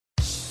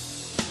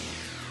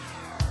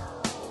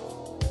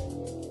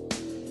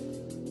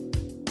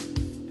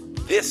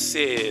This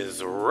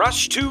is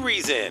Rush to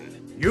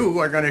Reason. You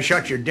are going to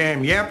shut your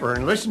damn yapper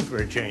and listen for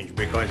a change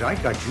because I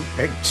got you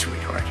pegged,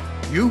 sweetheart.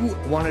 You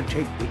want to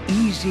take the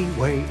easy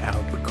way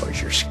out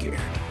because you're scared.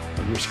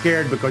 Well, you're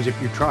scared because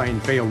if you try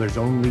and fail, there's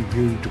only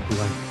you to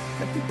blame.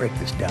 Let me break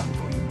this down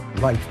for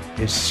you. Life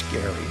is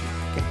scary.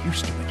 Get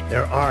used to it.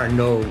 There are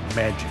no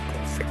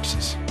magical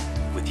fixes.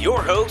 With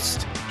your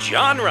host,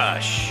 John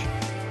Rush.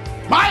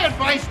 My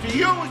advice to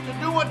you is to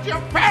do what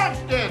your parents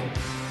did.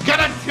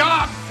 Get a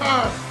job,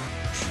 sir.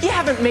 You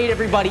haven't made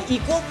everybody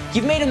equal.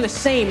 You've made them the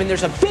same, and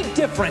there's a big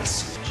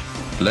difference.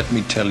 Let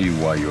me tell you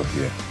why you're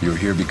here. You're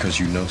here because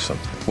you know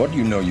something. What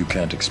you know you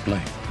can't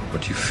explain,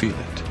 but you feel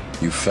it.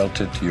 You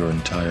felt it your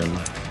entire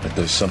life, that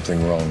there's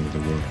something wrong with the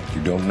world.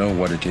 You don't know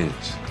what it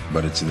is,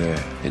 but it's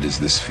there. It is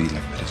this feeling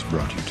that has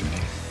brought you to me.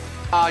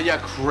 Are you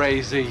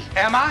crazy?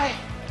 Am I?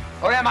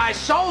 Or am I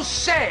so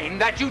sane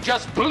that you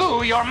just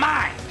blew your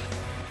mind?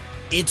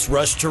 It's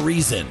Rush to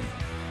Reason,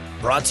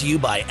 brought to you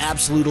by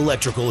Absolute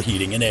Electrical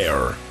Heating and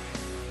Air,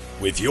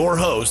 with your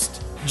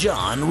host,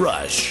 John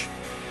Rush.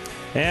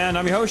 And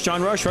I'm your host,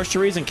 John Rush, Rush to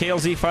Reason,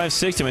 KLZ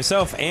 560.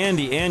 Myself,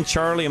 Andy, and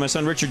Charlie, and my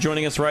son Richard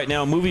joining us right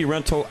now. Movie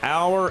Rental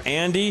Hour.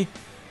 Andy,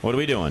 what are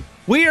we doing?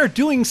 We are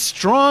doing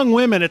strong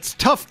women. It's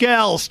tough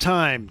gals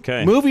time.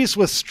 Okay. Movies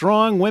with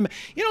strong women.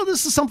 You know,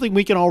 this is something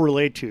we can all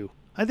relate to.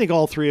 I think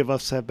all three of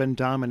us have been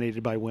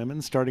dominated by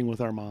women, starting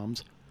with our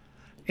moms.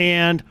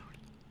 And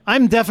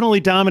I'm definitely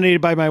dominated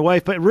by my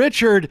wife. But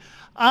Richard,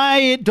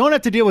 I don't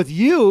have to deal with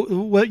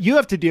what you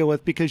have to deal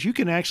with because you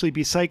can actually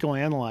be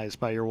psychoanalyzed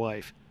by your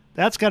wife.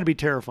 That's got to be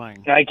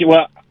terrifying. I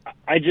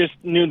just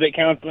knew that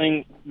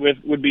counseling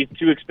would be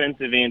too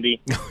expensive, Andy,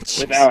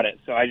 without it.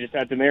 So I just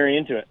had to marry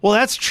into it. Well,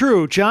 that's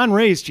true. John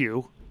raised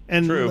you.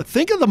 And True.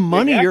 think of the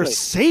money you're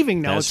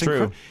saving now. That's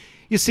true.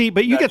 You see,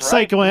 but you That's get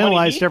right. psychoanalyzed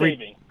Money he's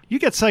saving. You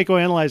get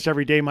psychoanalyzed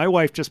every day. My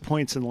wife just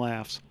points and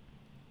laughs.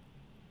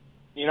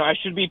 You know, I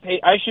should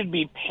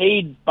be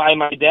paid by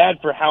my dad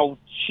for how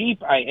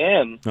cheap I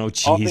am. Oh, All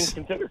jeez. things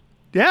considered.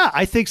 Yeah,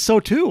 I think so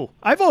too.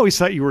 I've always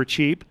thought you were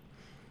cheap.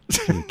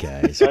 You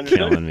guys are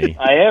killing me.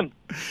 I am.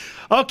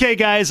 Okay,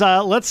 guys,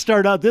 let's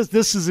start out.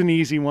 This is an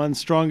easy one.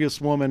 Strongest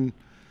woman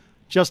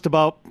just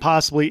about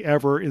possibly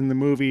ever in the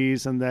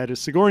movies, and that is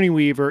Sigourney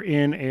Weaver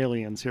in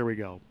Aliens. Here we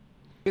go.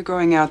 You're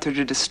going out there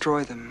to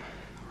destroy them,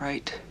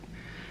 right?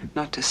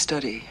 Not to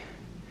study,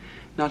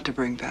 not to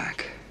bring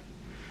back,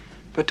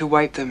 but to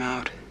wipe them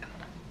out.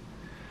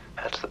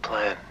 That's the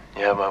plan.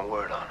 You have my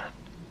word on it.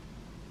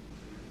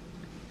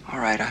 All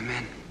right, I'm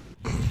in.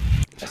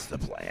 That's the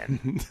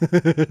plan.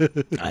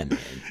 I'm in.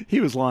 He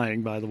was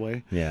lying, by the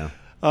way. Yeah.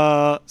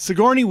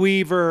 Sigourney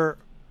Weaver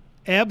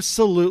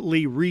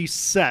absolutely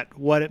reset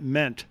what it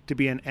meant to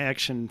be an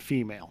action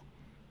female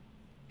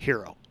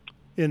hero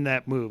in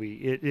that movie.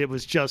 It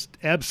was just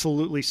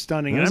absolutely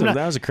stunning. That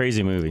was a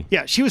crazy movie.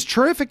 Yeah, she was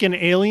terrific in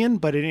Alien,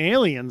 but in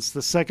Aliens,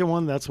 the second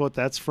one, that's what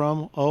that's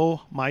from.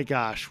 Oh my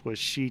gosh, was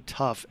she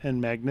tough and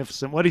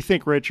magnificent. What do you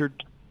think,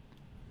 Richard?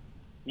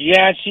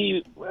 Yeah,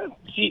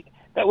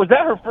 was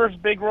that her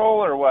first big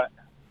role or what?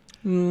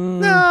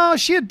 No,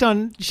 she had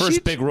done...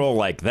 First big role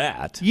like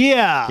that.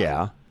 Yeah.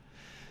 Yeah.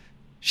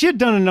 She had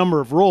done a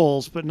number of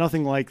roles, but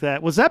nothing like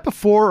that. Was that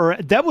before, or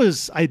that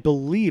was, I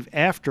believe,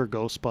 after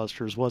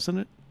Ghostbusters, wasn't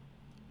it?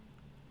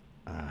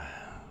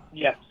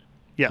 Yes.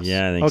 Yes.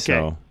 Yeah, I think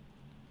so.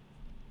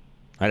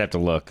 I'd have to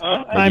look.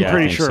 I'm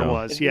pretty sure it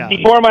was, yeah.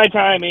 Before my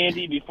time,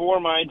 Andy, before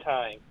my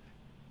time.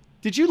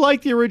 Did you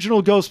like the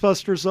original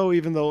Ghostbusters, though,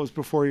 even though it was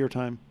before your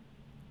time?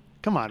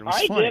 Come on, it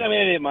was funny. Did. I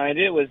mean, I didn't mind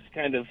it.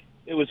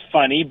 It was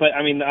funny, but,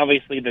 I mean,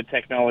 obviously the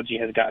technology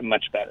has gotten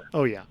much better.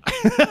 Oh, yeah.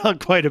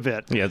 Quite a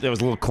bit. Yeah, it was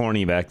a little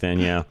corny back then,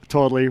 yeah.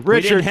 Totally. We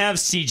Richard... didn't have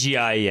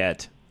CGI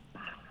yet.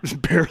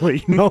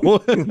 Barely, no.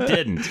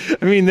 Didn't.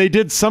 I mean, they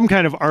did some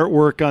kind of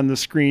artwork on the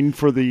screen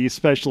for the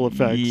special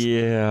effects.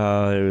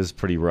 Yeah, it was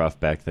pretty rough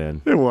back then.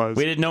 It was.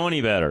 We didn't know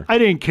any better. I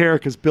didn't care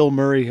because Bill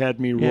Murray had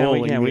me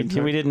rolling. We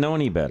didn't know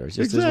any better. It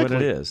just is what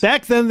it is.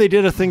 Back then, they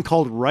did a thing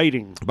called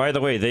writing. By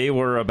the way, they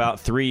were about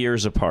 3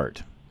 years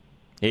apart.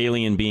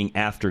 Alien being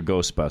after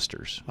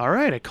Ghostbusters. All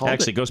right, I called it.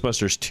 Actually,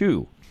 Ghostbusters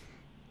 2.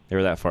 They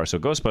were that far. So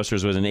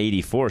Ghostbusters was in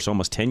 84, so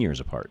almost 10 years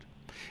apart.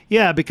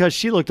 Yeah, because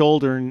she looked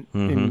older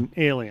in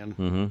Alien.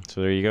 Mm-hmm.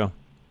 So there you go.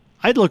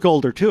 I'd look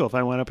older, too, if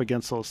I went up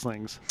against those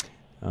things.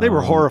 They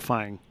were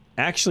horrifying.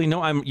 Actually,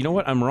 no, you know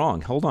what? I'm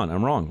wrong. Hold on.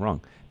 I'm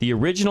wrong. The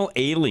original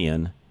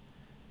Alien,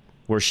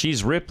 where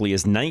she's Ripley,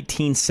 is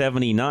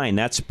 1979.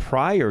 That's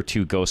prior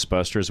to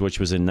Ghostbusters, which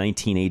was in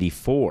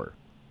 1984.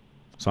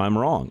 So I'm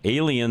wrong.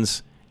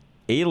 Aliens,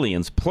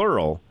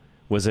 plural,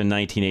 was in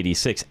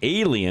 1986.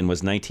 Alien was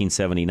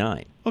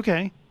 1979.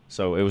 Okay.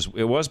 So it was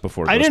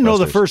before Ghostbusters. I didn't know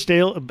the first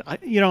Alien.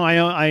 You know,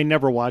 I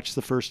never watched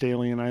the first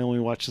Alien. I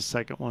only watched the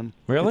second one.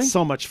 Really? It's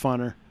so much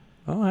funner.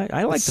 Oh,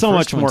 I like it's the so first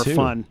much one more too.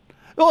 fun.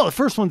 Well, the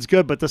first one's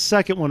good, but the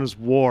second one is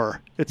war.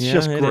 It's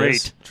just great.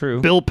 Is.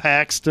 True. Bill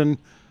Paxton.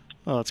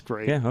 Oh, it's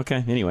great. Yeah.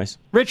 Okay. Anyways,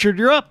 Richard,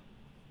 you're up.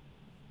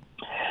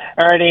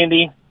 All right,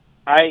 Andy.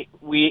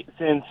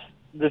 Since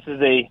this is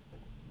a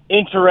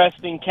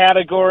interesting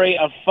category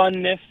of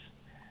funness,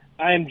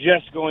 I am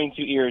just going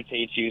to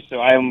irritate you. So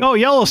I am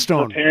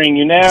Yellowstone. preparing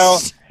you now.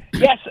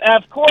 Yes,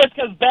 of course,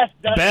 because Beth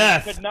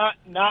Dutton could not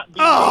be.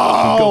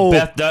 Go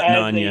Beth Dutton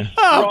on you.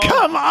 Oh,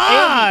 come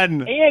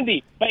on.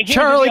 Andy. But here's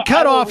Charlie, the deal.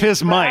 cut I will off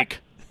his mic.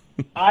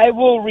 I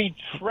will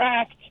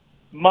retract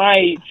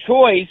my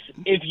choice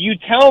if you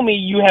tell me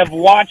you have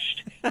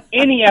watched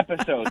any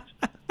episodes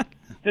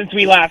since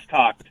we last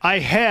talked. I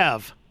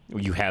have.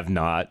 You have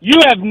not. You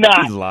have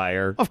not. You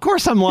liar. Of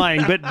course I'm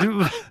lying, but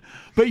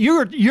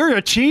you're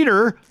a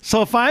cheater.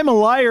 So if I'm a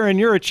liar and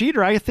you're a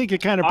cheater, I think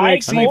it kind of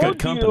breaks I even.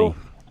 told you,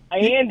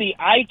 Andy,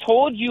 I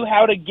told you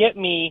how to get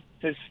me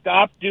to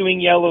stop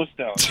doing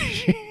Yellowstone.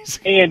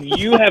 And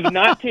you have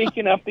not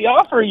taken up the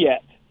offer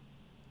yet.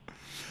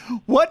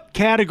 What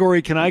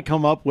category can I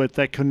come up with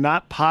that could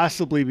not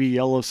possibly be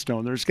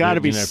Yellowstone? There's got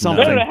to be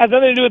something. No, it has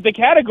nothing to do with the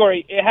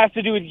category. It has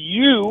to do with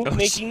you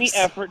making the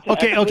effort to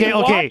Okay.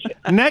 watch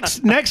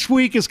it. Next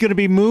week is going to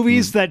be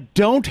movies that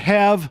don't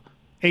have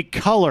a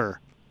color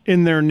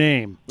in their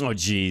name. Oh,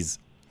 jeez.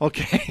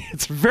 Okay,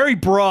 it's very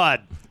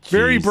broad.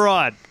 Very Jeez.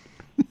 broad.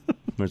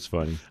 That's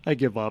funny. I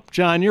give up.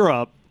 John, you're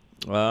up.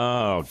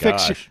 Oh,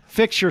 gosh.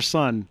 Fix your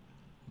son.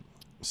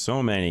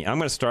 So many. I'm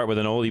going to start with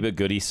an oldie but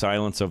goodie,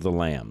 Silence of the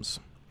Lambs.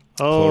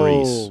 Oh,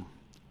 Clarice.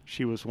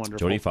 She was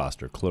wonderful. Jodie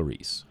Foster,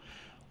 Clarice.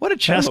 What a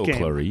chess Hello, game.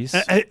 Clarice.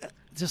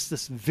 Just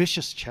this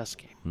vicious chess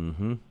game.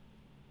 Mm-hmm.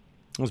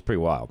 It was pretty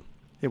wild.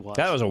 It was.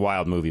 That was a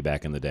wild movie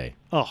back in the day.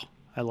 Oh,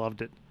 I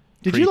loved it.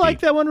 Did Creepy. you like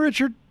that one,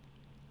 Richard?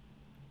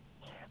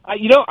 I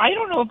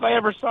don't know if I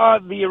ever saw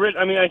the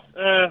original. I mean, I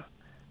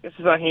guess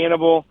it's on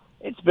Hannibal.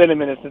 It's been a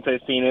minute since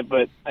I've seen it,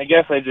 but I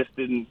guess I just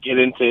didn't get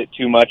into it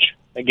too much.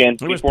 Again,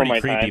 It was before pretty my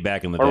creepy time,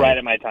 back in the or day. right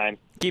at my time.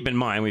 Keep in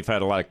mind, we've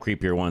had a lot of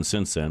creepier ones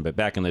since then, but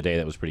back in the day,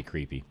 that was pretty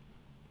creepy.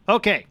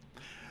 Okay.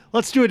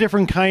 Let's do a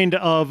different kind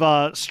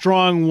of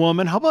strong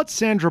woman. How about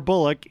Sandra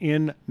Bullock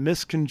in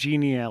Miss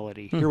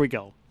Congeniality? Here we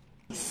go.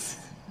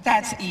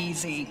 That's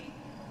easy.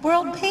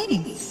 World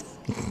peace.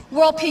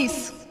 World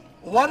peace.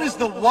 What is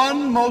the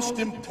one most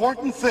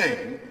important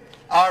thing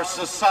our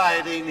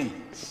society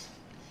needs?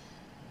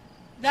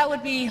 That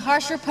would be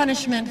harsher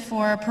punishment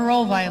for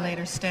parole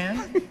violators,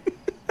 Stan.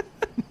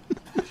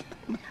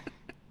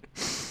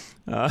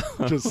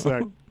 Just a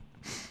sec.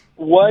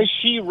 Was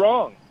she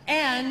wrong?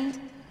 And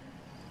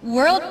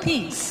world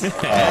peace.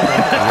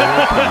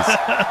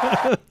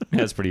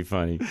 That's pretty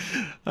funny.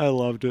 I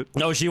loved it.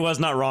 No, she was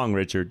not wrong,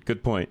 Richard.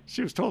 Good point.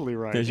 She was totally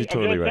right. Yeah, she's I'm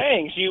totally just right.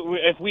 saying,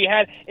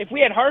 if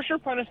we had harsher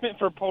punishment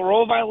for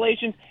parole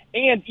violations,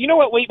 and you know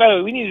what? Wait, by the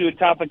way, we need to do a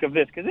topic of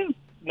this because this is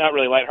not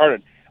really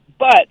lighthearted,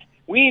 but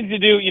we need to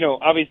do,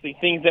 obviously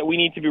things that we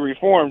need to be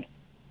reformed,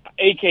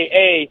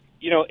 AKA,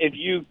 if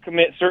you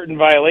commit certain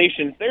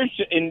violations,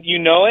 and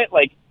it,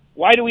 like,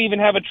 why do we even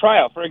have a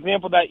trial? For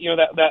example, that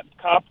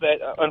cop that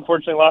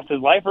unfortunately lost his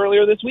life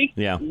earlier this week.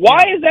 Yeah.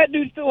 Why is that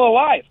dude still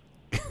alive?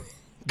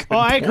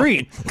 I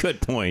agree. Good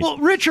point. Well,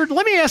 Richard,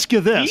 let me ask you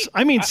this.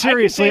 I mean,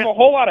 seriously. I could save a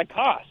whole lot of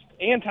cost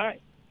and time.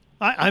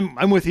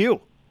 I'm with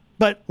you.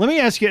 But let me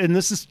ask you, and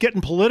this is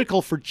getting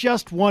political for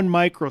just 1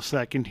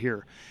 microsecond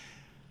here.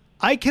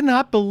 I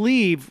cannot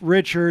believe,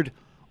 Richard,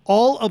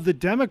 all of the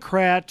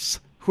Democrats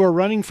who are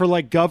running for,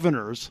 like,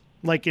 governors,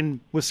 like in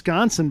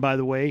Wisconsin, by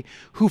the way,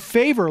 who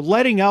favor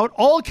letting out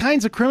all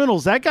kinds of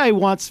criminals. That guy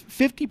wants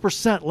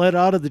 50% let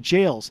out of the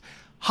jails.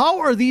 How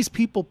are these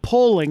people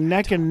polling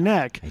neck and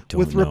neck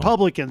with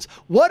Republicans?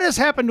 What has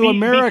happened to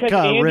America,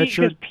 Andy,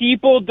 Richard?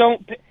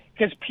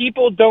 Because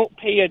people don't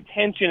pay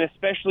attention,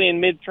 especially in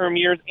midterm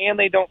years, and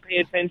they don't pay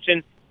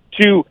attention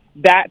to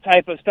that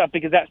type of stuff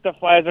because that stuff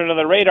flies under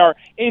the radar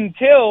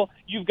until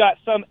you've got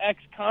some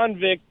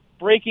ex-convict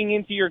breaking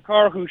into your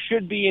car who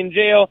should be in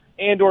jail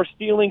and or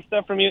stealing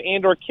stuff from you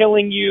and or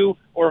killing you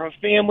or a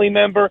family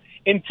member.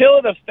 Until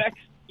it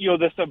affects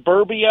the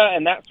suburbia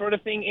and that sort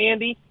of thing,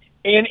 Andy,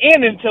 and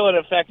until it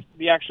affects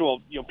the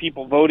actual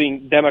people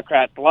voting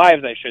Democrats'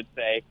 lives, I should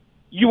say,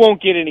 you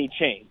won't get any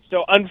change.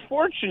 So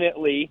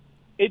unfortunately,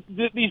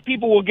 these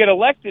people will get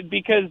elected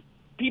because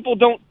people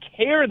don't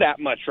care that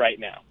much right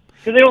now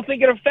because they don't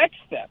think it affects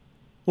them.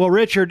 Well,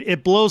 Richard,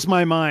 it blows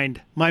my mind.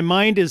 My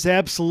mind is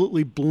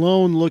absolutely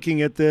blown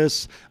looking at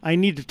this. I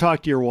need to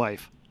talk to your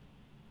wife.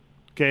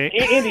 Okay,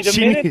 Andy,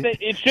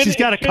 she's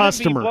got a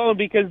customer. Be blown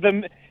because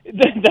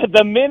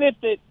the minute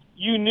that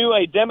you knew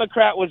a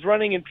Democrat was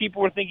running and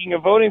people were thinking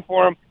of voting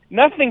for him,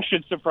 nothing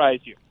should surprise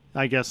you.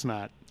 I guess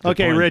not. Good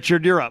okay, point.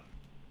 Richard, you're up.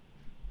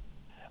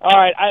 All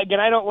right.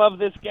 I don't love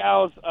this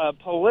gal's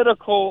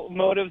political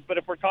motives, but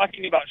if we're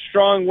talking about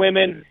strong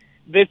women,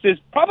 this is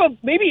probably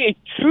maybe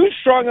a too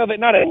strong of it,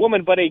 not a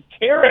woman, but a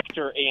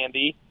character,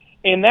 Andy,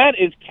 and that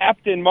is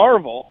Captain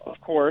Marvel, of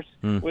course,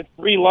 with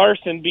Brie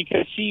Larson,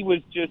 because she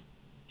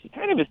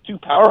kind of is too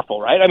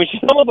powerful, right? I mean,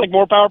 she's almost like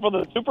more powerful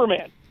than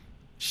Superman.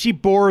 She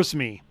bores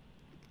me.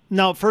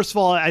 Now, first of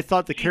all, I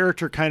thought the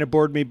character kind of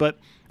bored me, but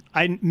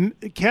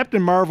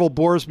Captain Marvel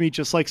bores me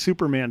just like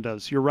Superman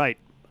does. You're right.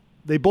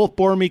 They both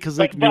bore me because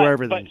they can do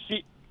everything.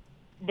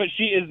 But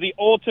she is the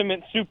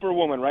ultimate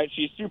superwoman, right?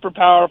 She's super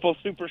powerful,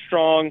 super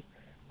strong,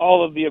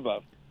 all of the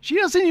above. She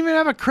doesn't even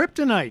have a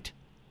kryptonite.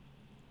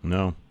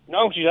 No.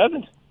 No, she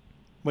doesn't.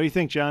 What do you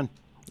think, John?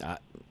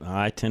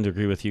 I tend to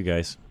agree with you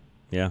guys.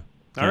 Yeah.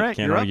 All right,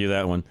 Can't you're argue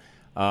that one.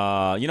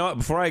 You know what?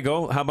 Before I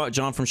go, how about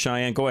John from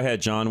Cheyenne? Go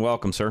ahead, John.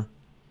 Welcome, sir.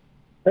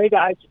 Hey,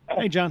 guys.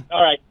 Hey, John.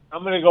 All right,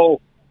 I'm going to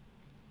go.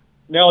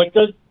 No, it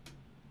does.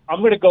 I'm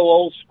going to go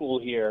old school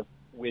here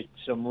with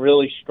some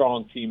really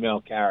strong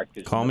female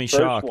characters. Call me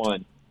first shocked.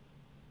 One.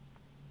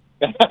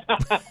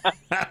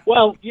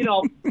 Well, you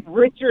know,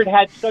 Richard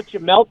had such a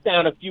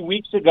meltdown a few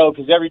weeks ago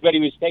because everybody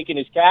was taking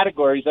his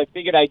categories. I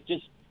figured I'd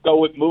just go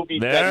with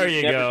movies that There he's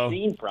you never go.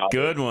 seen, probably.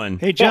 Good one.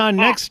 Hey, John.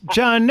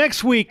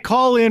 Next week,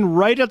 call in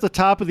right at the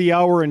top of the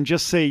hour and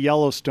just say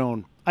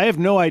Yellowstone. I have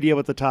no idea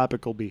what the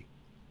topic will be.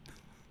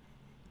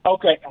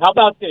 Okay, how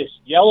about this?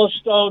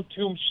 Yellowstone,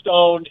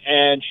 Tombstone,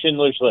 and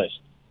Schindler's List.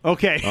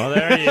 Okay. Oh,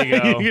 there you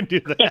go. You can do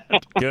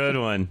that. Good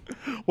one.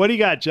 What do you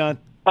got, John?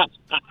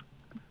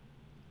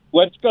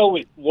 Let's go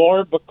with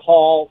Lauren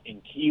Bacall in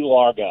Key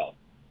Largo.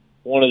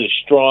 One of the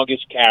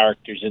strongest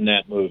characters in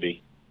that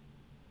movie.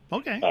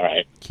 Okay. All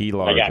right. Key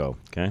Largo.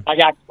 Okay. I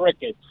got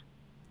crickets.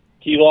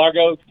 Key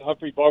Largo,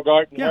 Humphrey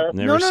Bogart and her.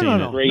 Never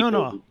seen it. Great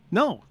movie.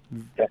 No.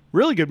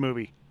 Really good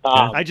movie.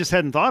 I just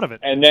hadn't thought of it.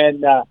 And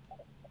then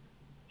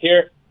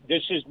here,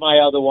 this is my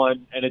other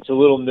one, and it's a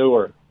little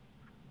newer.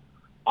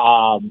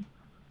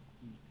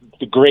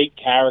 The great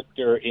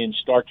character in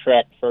Star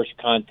Trek First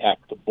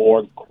Contact, the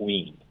Borg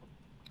Queen.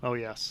 Oh,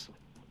 yes.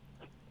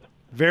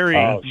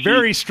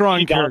 Very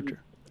strong character.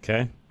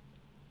 Okay.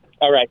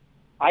 All right.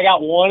 I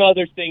got one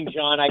other thing,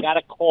 John. I got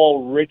to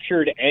call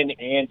Richard and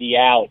Andy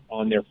out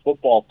on their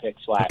football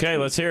picks last Okay,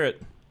 week. let's hear it.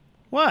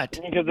 What?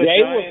 Because the They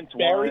Giants were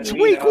very It's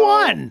week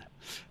one.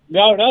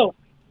 No.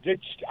 The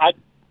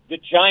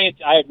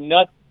Giants, I have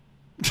nothing.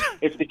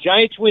 If the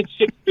Giants win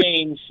 6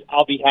 games,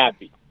 I'll be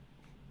happy.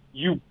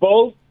 You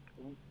both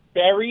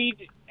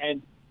buried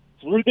and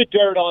threw the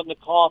dirt on the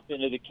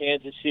coffin of the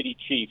Kansas City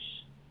Chiefs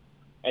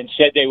and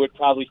said they would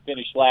probably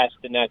finish last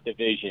in that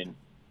division.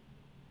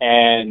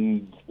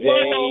 And they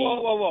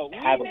Whoa. We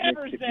haven't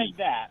never missed a said beat.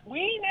 that.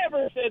 We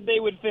never said they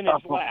would finish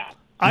last.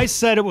 I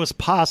said it was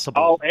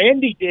possible. Oh,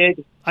 Andy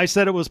did. I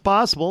said it was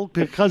possible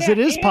because it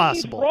is Andy's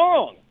possible.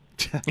 wrong.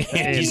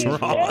 Andy's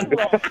wrong.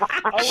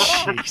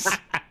 Jeez.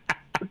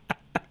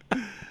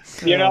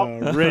 You know,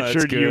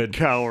 Richard, That's you good.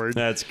 coward.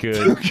 That's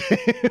good.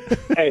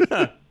 hey,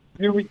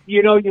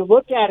 you know, you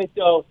look at it,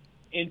 though,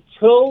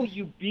 until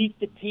you beat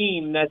the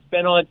team that's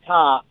been on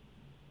top,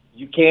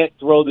 you can't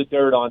throw the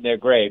dirt on their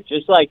grave.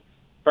 Just like,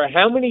 for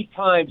how many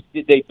times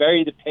did they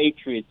bury the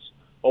Patriots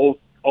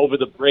over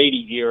the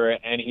Brady era,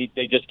 and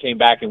they just came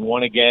back and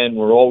won again?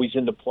 We're always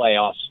in the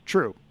playoffs.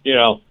 True. You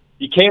know,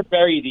 you can't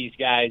bury these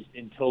guys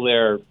until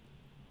they're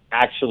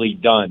actually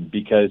done,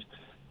 because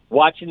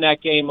watching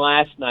that game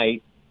last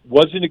night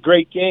wasn't a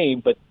great game,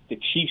 but the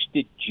Chiefs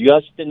did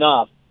just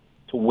enough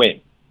to win.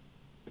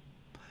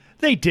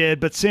 They did,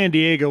 but San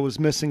Diego was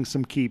missing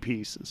some key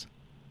pieces.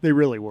 They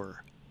really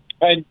were.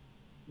 And,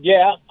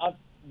 yeah,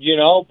 you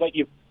know, but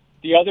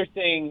the other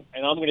thing,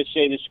 and I'm going to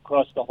say this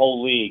across the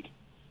whole league,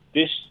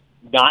 this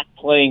not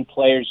playing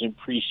players in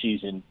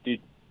preseason, do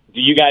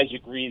you guys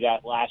agree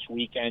that last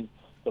weekend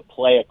the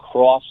play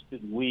across the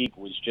league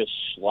was just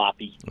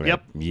sloppy? Right.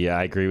 Yep. Yeah,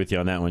 I agree with you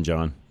on that one,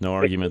 John. No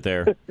argument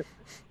there.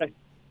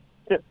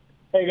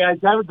 Hey, guys,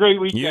 have a great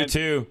weekend. You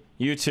too.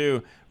 You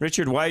too.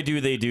 Richard, why do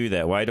they do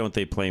that? Why don't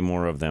they play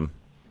more of them?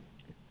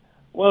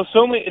 Well,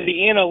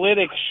 the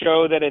analytics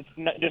show that it's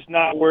just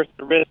not worth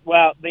the risk.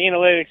 Well, the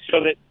analytics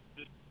show that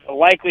the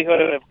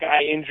likelihood of a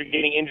guy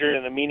getting injured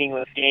in a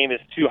meaningless game is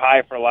too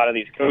high for a lot of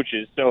these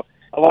coaches. So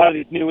a lot of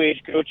these new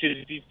age coaches,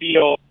 if you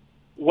feel,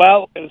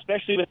 well,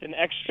 especially with an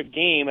extra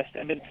game, a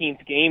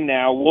 17th game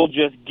now, we'll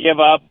just give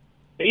up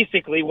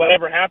basically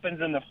whatever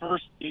happens in the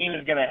first game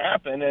is going to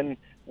happen,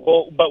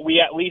 but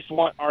we at least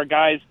want our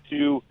guys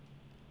to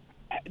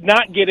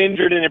not get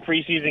injured in a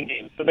preseason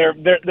game. So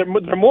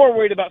they're more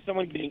worried about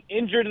someone getting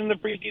injured in the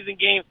preseason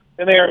game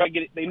than they are about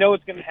they know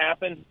it's going to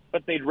happen,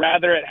 but they'd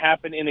rather it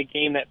happen in a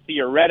game that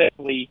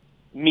theoretically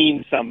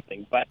means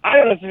something. But I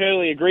don't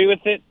necessarily agree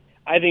with it.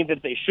 I think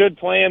that they should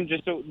play them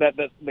just so that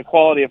the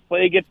quality of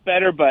play gets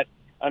better, but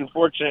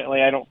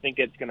unfortunately, I don't think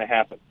it's going to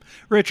happen.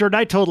 Richard,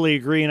 I totally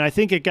agree, and I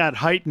think it got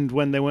heightened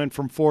when they went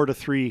from 4 to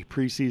 3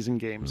 preseason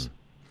games.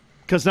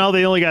 Because now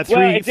they only got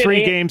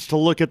three games to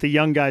look at the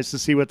young guys to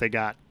see what they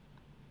got.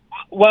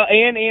 Well,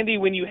 and Andy,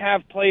 when you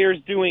have players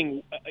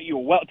doing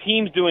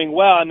teams doing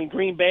well. I mean,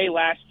 Green Bay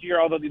last year,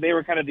 although they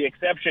were kind of the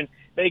exception,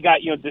 they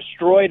got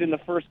destroyed in the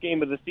first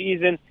game of the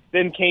season.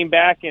 Then came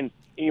back and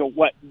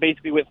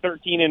basically with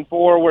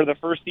 13-4, were the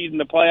first seed in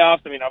the playoffs.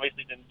 I mean,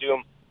 obviously didn't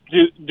do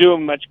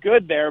them much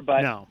good there,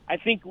 but no. I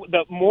think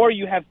the more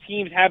you have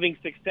teams having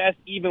success,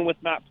 even with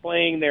not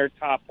playing their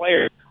top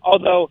players,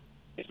 although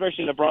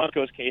especially in the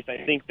Broncos case, I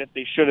think that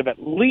they should have at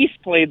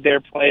least played their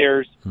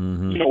players,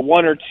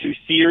 1 or 2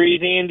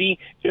 series, Andy,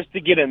 just to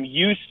get them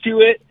used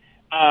to it.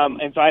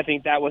 And so I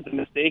think that was a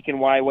mistake,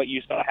 and why what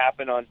you saw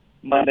happen on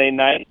Monday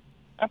night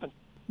happened.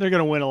 They're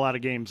going to win a lot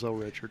of games, though,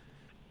 Richard.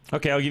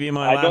 Okay, I'll give you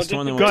my last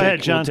one. Then Go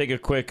ahead, John. We'll take a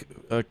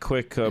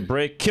quick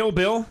break. Kill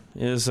Bill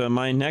is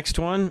my next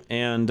one,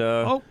 and did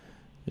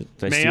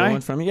I steal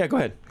one from you? Yeah, go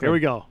ahead. Here we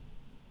go.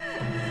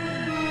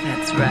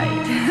 That's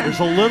right. There's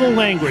a little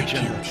language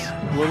in this.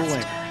 A little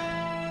language.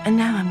 And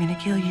now I'm going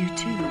to kill you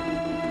too.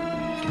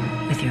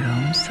 With your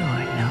own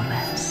sword, no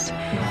less.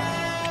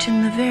 Which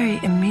in the very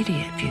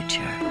immediate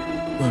future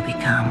will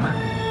become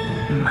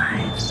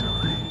my sword.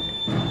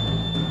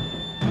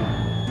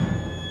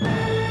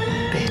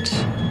 Bitch.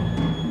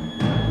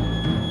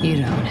 You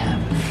don't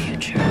have a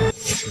future.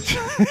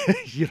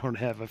 You don't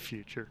have a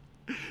future.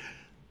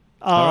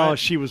 All Oh, right.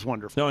 she was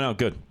wonderful. No,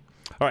 good.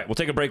 All right, we'll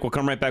take a break. We'll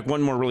come right back.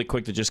 One more really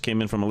quick that just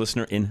came in from a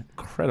listener.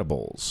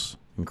 Incredibles.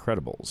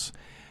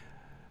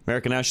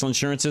 American National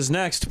Insurance is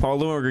next. Paul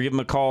Leuenberger, give him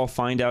a call.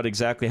 Find out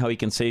exactly how he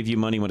can save you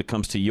money when it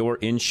comes to your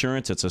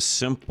insurance. It's a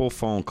simple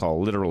phone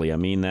call. Literally, I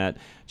mean that.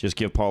 Just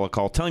give Paul a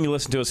call. Tell him you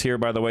listen to us here,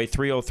 by the way,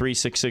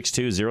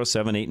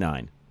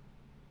 303-662-0789.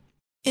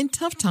 In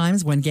tough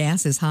times when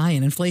gas is high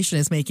and inflation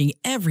is making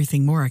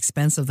everything more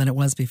expensive than it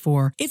was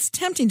before, it's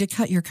tempting to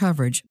cut your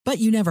coverage, but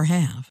you never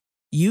have.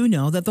 You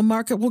know that the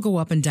market will go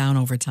up and down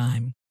over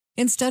time.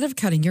 Instead of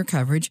cutting your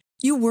coverage,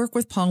 you work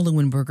with Paul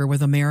Leuenberger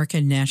with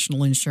American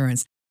National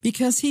Insurance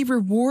because he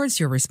rewards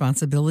your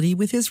responsibility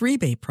with his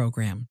rebate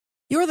program.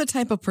 You're the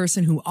type of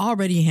person who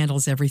already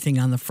handles everything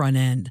on the front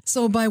end.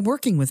 So by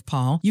working with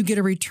Paul, you get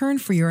a return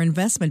for your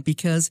investment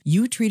because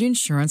you treat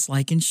insurance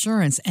like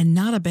insurance and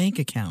not a bank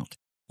account.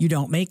 You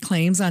don't make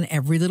claims on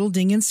every little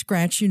ding and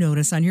scratch you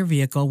notice on your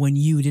vehicle when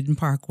you didn't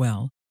park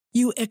well.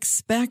 You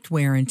expect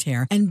wear and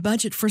tear and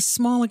budget for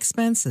small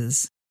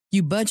expenses.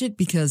 You budget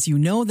because you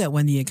know that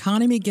when the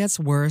economy gets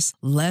worse,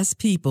 less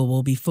people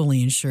will be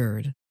fully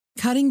insured.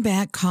 Cutting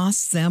back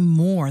costs them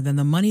more than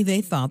the money they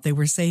thought they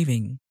were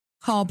saving.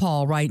 Call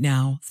Paul right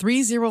now,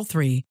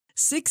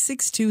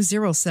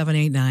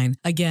 303-662-0789.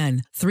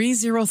 Again,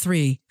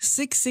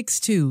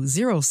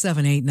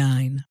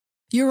 303-662-0789.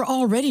 You're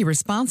already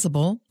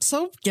responsible,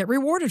 so get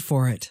rewarded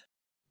for it.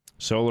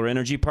 Solar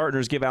Energy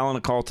Partners. Give Alan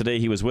a call today.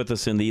 He was with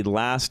us in the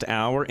last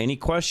hour. Any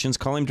questions,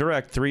 call him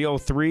direct,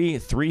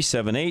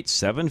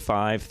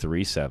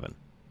 303-378-7537.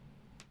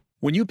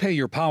 When you pay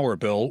your power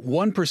bill,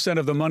 1%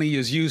 of the money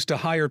is used to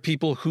hire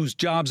people whose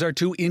jobs are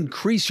to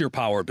increase your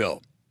power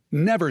bill.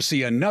 Never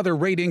see another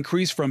rate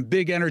increase from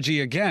Big Energy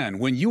again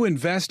when you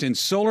invest in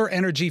solar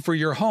energy for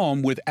your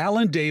home with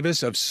Alan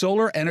Davis of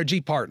Solar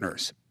Energy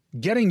Partners.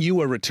 Getting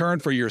you a return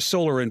for your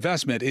solar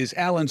investment is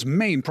Alan's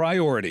main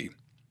priority.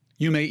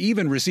 You may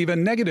even receive a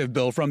negative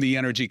bill from the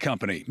energy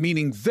company,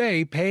 meaning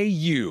they pay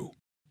you.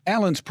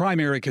 Alan's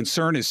primary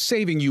concern is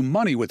saving you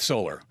money with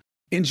solar.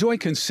 Enjoy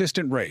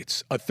consistent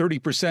rates, a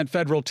 30%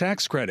 federal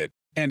tax credit,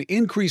 and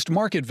increased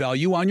market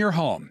value on your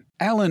home.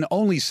 Alan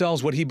only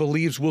sells what he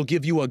believes will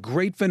give you a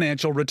great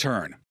financial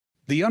return.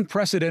 The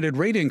unprecedented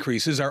rate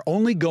increases are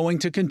only going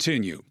to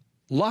continue.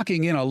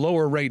 Locking in a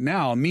lower rate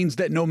now means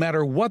that no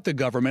matter what the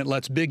government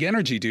lets Big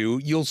Energy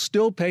do, you'll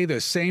still pay the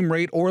same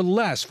rate or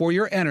less for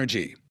your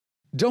energy.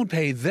 Don't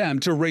pay them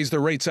to raise the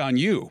rates on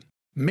you.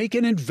 Make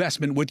an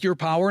investment with your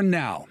power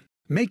now.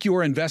 Make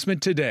your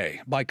investment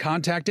today by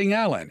contacting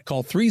Alan.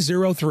 Call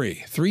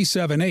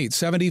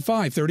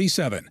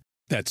 303-378-7537.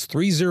 That's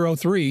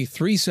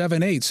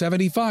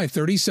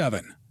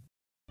 303-378-7537.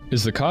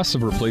 Is the cost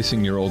of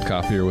replacing your old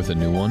copier with a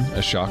new one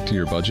a shock to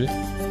your budget?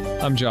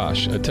 I'm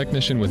Josh, a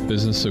technician with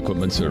Business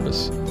Equipment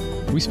Service.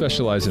 We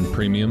specialize in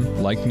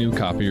premium, like-new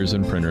copiers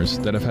and printers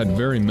that have had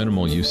very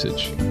minimal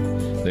usage.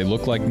 They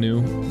look like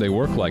new, they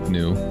work like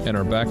new, and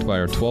are backed by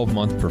our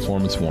 12-month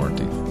performance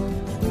warranty.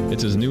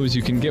 It's as new as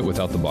you can get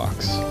without the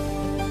box.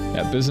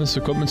 At Business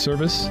Equipment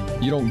Service,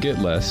 you don't get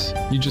less,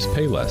 you just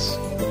pay less.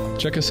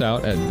 Check us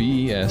out at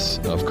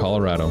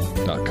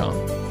besofcolorado.com.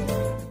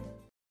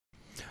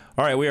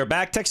 All right, we are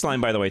back. Text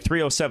line, by the way,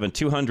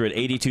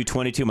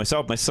 307-200-8222.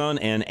 Myself, my son,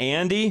 and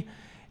Andy.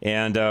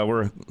 And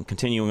we're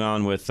continuing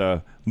on with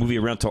Movie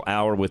Rental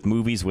Hour with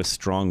movies with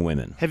strong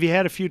women. Have you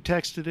had a few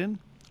texted in?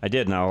 I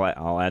did, and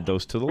I'll add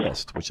those to the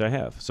list, which I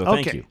have. So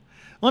thank you.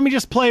 Let me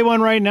just play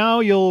one right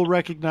now. You'll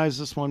recognize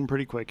this one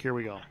pretty quick. Here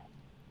we go.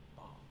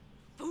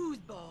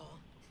 Foosball.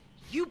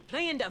 You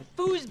playing the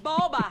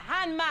foosball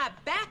behind my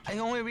back? The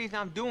only reason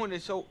I'm doing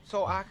this so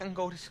I can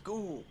go to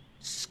school.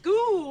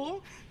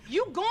 School?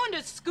 You going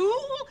to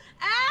school?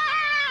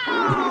 Ow!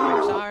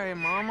 I'm sorry,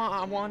 Mama.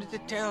 I wanted to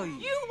tell you.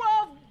 You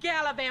off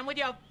gallivanting with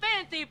your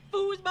fancy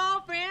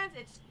foosball friends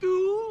at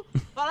school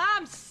while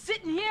I'm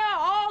sitting here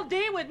all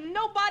day with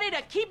nobody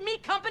to keep me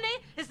company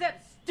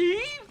except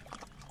Steve?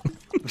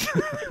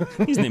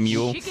 He's the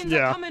mule. Chickens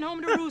are coming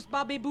home to roost,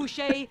 Bobby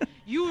Boucher.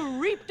 You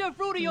reap the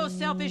fruit of your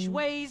selfish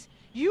ways.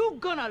 You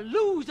gonna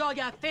lose all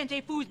your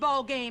fancy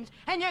foosball games,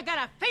 and you're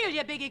gonna fail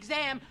your big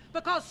exam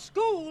because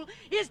school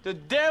is the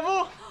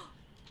devil.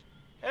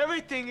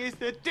 Everything is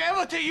the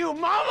devil to you,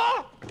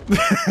 Mama!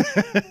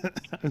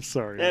 I'm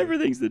sorry.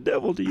 Everything's the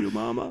devil to you,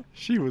 Mama.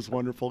 She was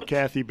wonderful.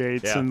 Kathy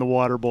Bates and the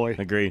Water Boy.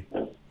 Agree.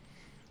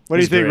 What do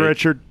you think, great.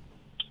 Richard?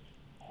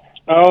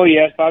 Oh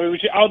yes, Bobby.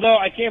 Although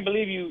I can't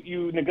believe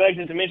you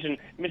neglected to mention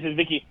Miss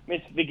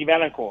Vicky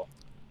Valancourt.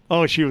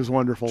 Oh, she was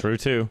wonderful. True,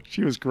 too.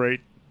 She was great.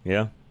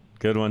 Yeah,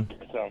 good one.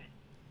 So,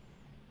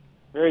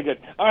 very good.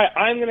 All right,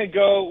 I'm going to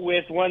go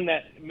with one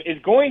that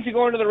is going to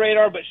go under the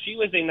radar, but she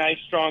was a nice,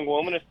 strong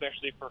woman,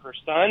 especially for her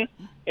son,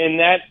 and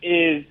that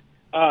is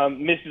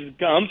Mrs.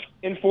 Gump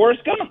in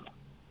Forrest Gump.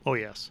 Oh,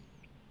 yes.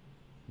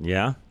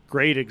 Yeah.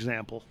 Great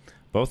example.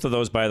 Both of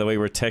those, by the way,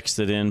 were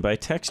texted in by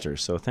texters,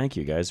 so thank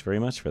you guys very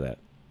much for that.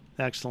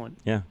 Excellent.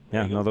 Yeah,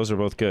 no, those are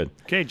both good.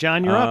 Okay,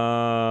 John, you're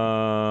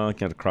up.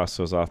 Got to cross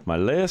those off my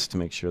list to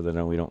make sure that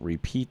we don't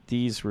repeat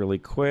these really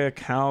quick.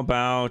 How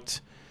about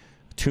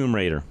Tomb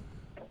Raider?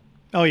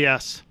 Oh,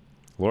 yes.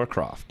 Lara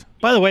Croft.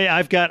 By the way,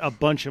 I've got a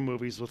bunch of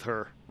movies with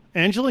her.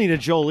 Angelina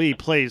Jolie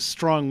plays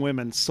strong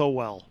women so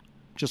well.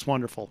 Just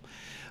wonderful.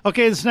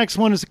 Okay, this next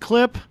one is a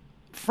clip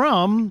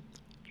from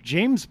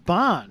James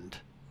Bond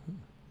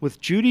with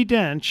Judi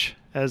Dench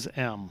as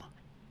M.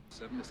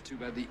 It's too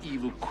bad the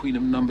evil queen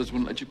of numbers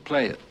wouldn't let you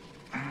play it.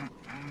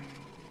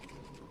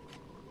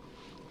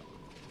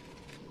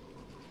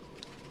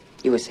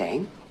 You were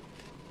saying?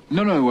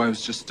 No, I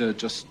was just.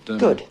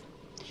 Good.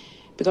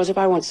 Because if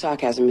I want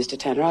sarcasm, Mr.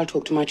 Tanner, I'll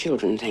talk to my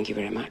children. Thank you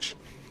very much.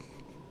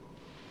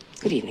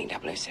 Good evening,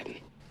 007.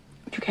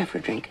 Would you care for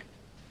a drink?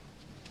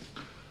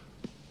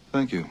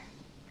 Thank you.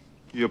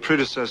 Your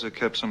predecessor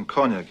kept some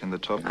cognac in the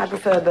top. I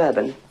prefer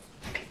bourbon.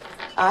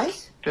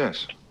 Ice?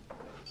 Yes.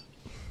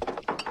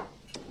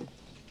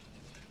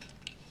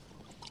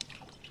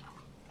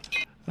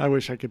 I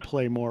wish I could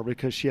play more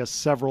because she has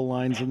several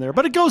lines in there.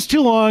 But it goes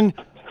too long.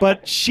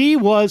 But she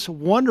was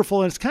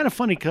wonderful. And it's kind of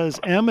funny because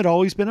M had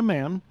always been a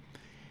man.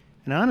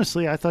 And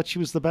honestly, I thought she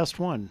was the best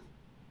one.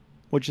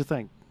 What'd you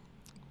think?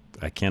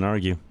 I can't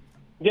argue.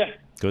 Yeah.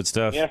 Good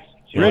stuff. Yes.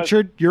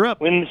 Richard, you're up.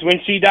 When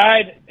she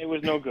died, it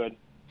was no good.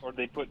 Or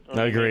they put. Or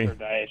I agree. Her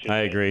die, I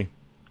agree.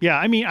 Yeah,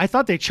 I mean, I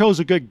thought they chose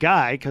a good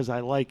guy because I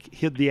like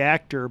the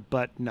actor,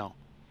 but no.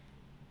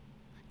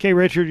 Okay,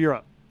 Richard, you're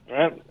up. All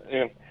right.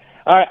 Yeah.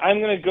 All right, I'm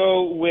going to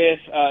go with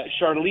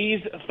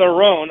Charlize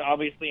Theron,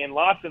 obviously, in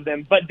lots of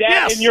them. But,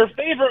 Dad, in your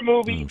favorite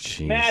movie,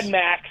 Mad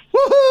Max.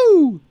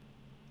 Woohoo!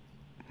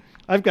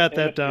 I've got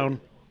that down.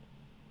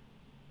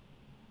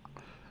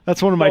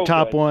 That's one of my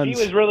top ones.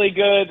 She was really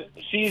good.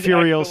 She's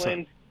Furiosa.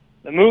 excellent.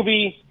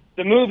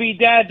 The movie,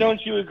 Dad, don't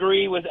you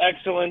agree, was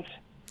excellent?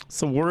 It's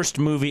the worst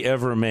movie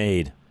ever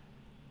made.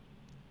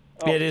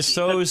 It is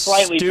so that's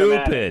slightly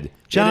stupid. dramatic.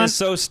 John, it is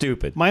so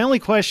stupid. My only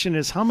question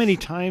is, how many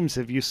times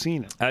have you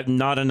seen it?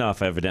 Not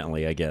enough,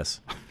 evidently, I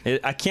guess.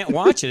 I can't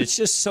watch it. It's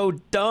just so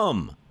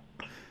dumb.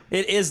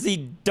 It is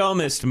the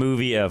dumbest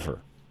movie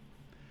ever.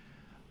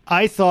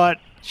 I thought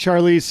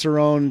Charlize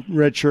Theron,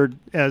 Richard,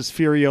 as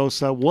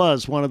Furiosa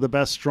was one of the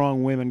best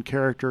strong women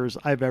characters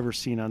I've ever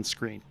seen on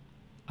screen.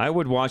 I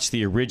would watch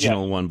the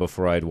original one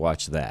before I'd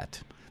watch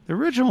that. The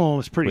original one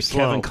was pretty With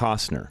slow. Kevin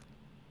Costner.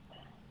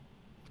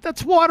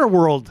 That's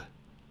Waterworld.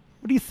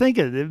 What do you think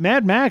of it?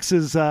 Mad Max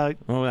is... Oh,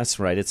 that's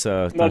right. It's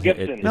Mel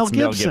Gibson. It's Mel Mel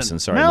Gibson. Gibson.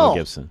 Sorry, Mel. Mel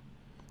Gibson.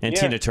 And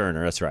Tina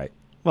Turner. That's right.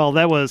 Well,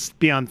 that was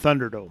Beyond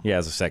Thunderdome. Yeah,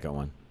 it's the second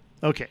one.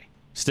 Okay.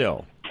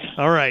 Still.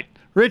 All right.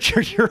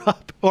 Richard, you're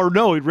up. Or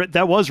no,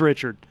 that was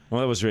Richard.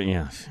 Well, that was written.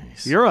 Yeah.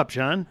 Jeez. You're up,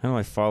 John. How do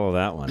I follow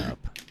that one up?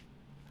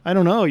 I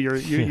don't know.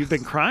 You've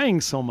been crying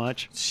so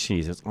much.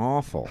 Jeez, it's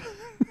awful.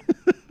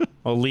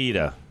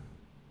 Alita.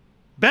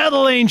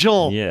 Battle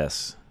Angel.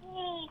 Yes.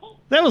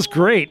 That was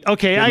great.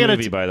 Okay, Good I got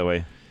movie, by the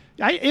way.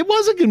 It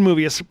was a good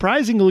movie, a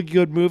surprisingly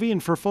good movie,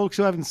 and for folks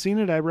who haven't seen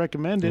it, I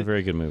recommend A it.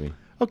 very good movie.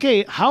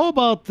 Okay, how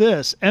about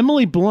this?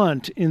 Emily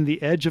Blunt in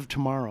The Edge of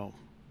Tomorrow.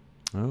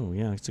 Oh,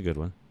 yeah, it's a good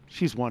one.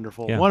 She's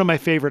wonderful. Yeah. One of my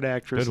favorite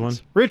actresses. Good one.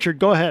 Richard,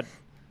 go ahead.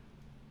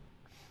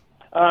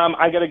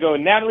 I got to go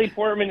Natalie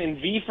Portman in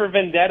V for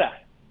Vendetta.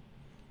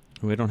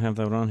 We don't have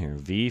that on here.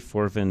 V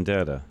for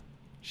Vendetta.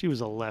 She was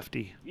a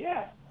lefty.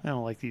 Yeah. I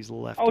don't like these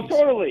lefties. Oh,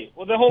 totally.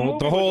 Well, the whole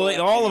movie.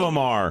 All of them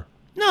are.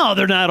 No,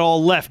 they're not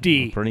all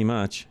lefty. Pretty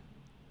much.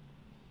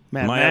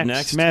 Mad Am I Max. up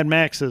next? Mad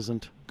Max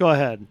isn't. Go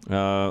ahead.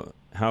 How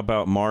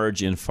about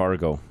Marge in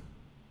Fargo?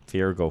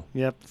 Fargo.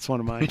 Yep, that's one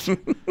of mine.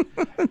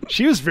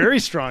 She was very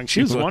strong.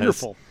 She was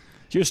wonderful.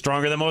 She was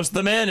stronger than most of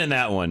the men in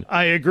that one.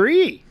 I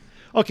agree.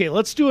 Okay,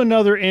 let's do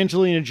another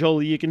Angelina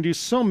Jolie. You can do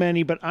so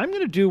many, but I'm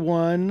going to do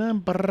one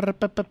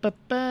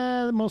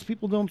that most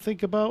people don't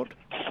think about.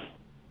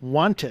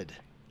 Wanted.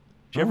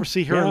 Did you ever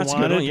see her in that's a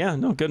Wanted? good one. Yeah,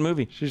 no, good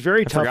movie. She's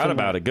very tough. I forgot in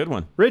about that. it. Good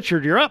one.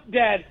 Richard, you're up.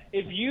 Dad,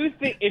 if you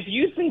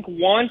think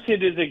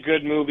Wanted is a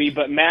good movie,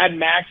 but Mad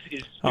Max is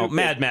stupid, Oh,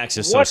 Mad Max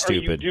is so what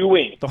stupid. are you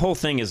doing? The whole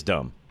thing is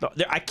dumb.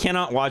 I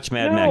cannot watch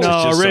Mad Max.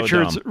 No, It's just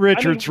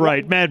Richard's so dumb.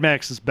 right. Mad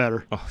Max is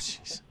better. Oh,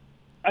 jeez.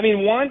 I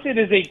mean, Wanted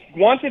is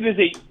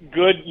a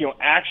good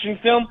action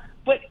film,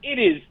 but it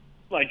is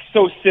like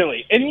so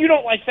silly. And you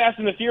don't like Fast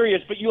and the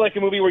Furious, but you like a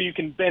movie where you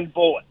can bend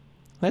bullets.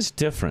 That's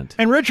different.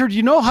 And Richard,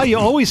 you know how you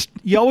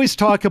always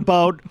talk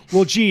about,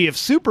 well, gee, if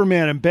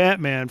Superman and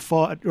Batman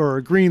fought,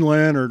 or Green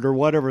Lantern or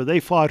whatever, they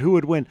fought, who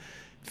would win?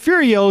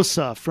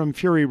 Furiosa from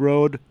Fury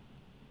Road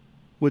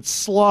would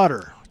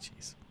slaughter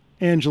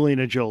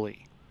Angelina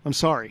Jolie. I'm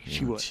sorry,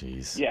 she would.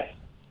 Jeez. Yes.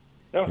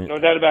 No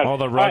doubt about it. All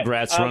the All right,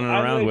 Rugrats running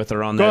I'm around gonna- with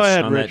her on Go that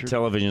ahead, on that Richard.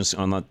 television,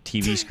 on the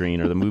TV screen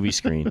or the movie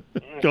screen.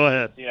 Go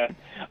ahead. Yeah.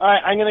 All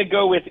right, I'm going to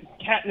go with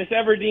Katniss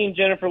Everdeen,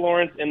 Jennifer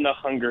Lawrence in The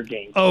Hunger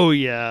Games. Oh,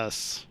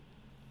 yes.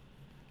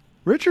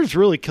 Richard's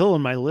really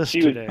killing my list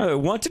today.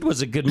 Wanted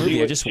was a good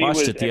movie. I just she watched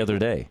was it the other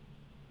day.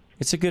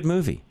 It's a good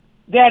movie.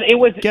 Dad, it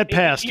was. Get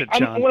past it,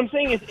 John. What I'm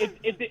saying is,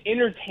 it's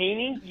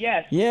entertaining,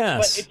 yes. Yes.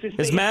 But it's to say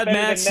Is it's Mad better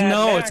Max? than Mad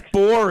No, Max. it's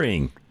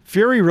boring.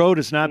 Fury Road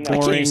is not I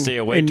boring. can't stay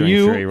awake and during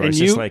you, Fury Road. and It's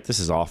you, just like, this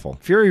is awful.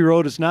 Fury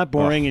Road is not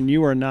boring, and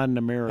you are not an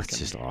American. It's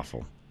just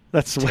awful.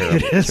 That's the way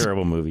Terrible, it is.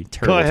 terrible movie.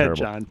 Terrible, Go ahead, terrible.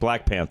 John.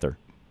 Black Panther.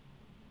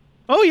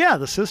 Oh, yeah,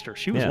 the sister.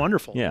 She was Yeah,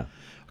 wonderful. Yeah.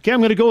 Okay, I'm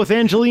going to go with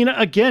Angelina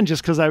again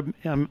just because I'm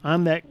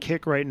on that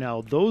kick right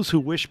now. Those Who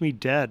Wish Me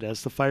Dead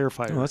as the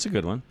firefighter. Oh, that's a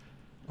good one.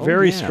 Oh,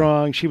 Very yeah.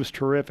 strong. She was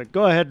terrific.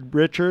 Go ahead,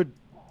 Richard.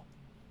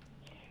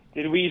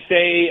 Did we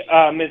say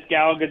Miss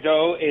Gal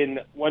Gadot in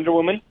Wonder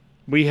Woman?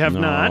 We have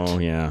not. Oh,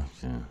 yeah.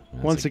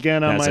 Once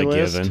again on that's my a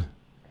list. Given.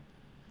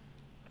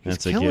 He's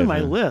That's a killing given.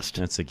 my list.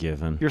 That's a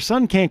given. Your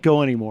son can't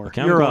go anymore.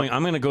 Okay, You're I'm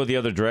up. going to go the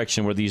other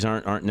direction where these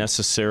aren't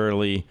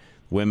necessarily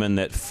women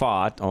that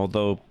fought,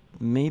 although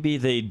maybe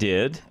they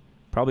did.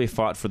 Probably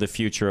fought for the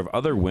future of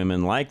other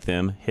women like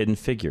them, Hidden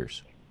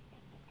Figures.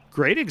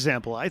 Great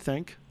example, I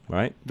think.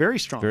 Right? Very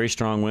strong. Very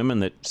strong women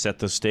that set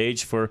the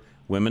stage for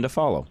women to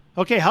follow.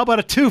 Okay, how about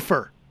a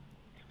twofer?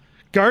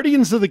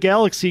 Guardians of the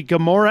Galaxy,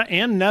 Gamora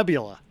and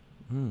Nebula.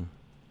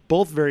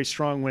 Both very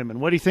strong women.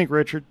 What do you think,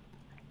 Richard?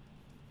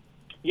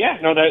 Yeah,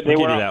 no, they give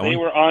were you that they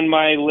one. were on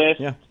my list.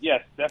 Yeah.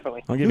 Yes,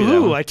 definitely. I'll give you that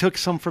Ooh, one. I took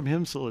some from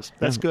his list.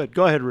 That's good.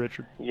 Go ahead,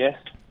 Richard. Yes.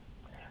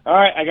 All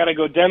right, I got to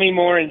go Demi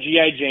Moore and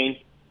G.I. Jane.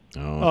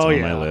 Oh, it's on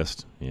yeah. my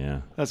list.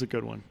 Yeah. That's a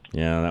good one.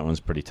 Yeah, that one's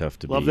pretty tough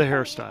to Love beat. the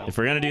hairstyle. If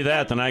we're going to do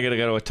that, then I got to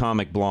go to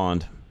Atomic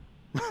Blonde.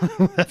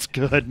 That's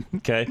good.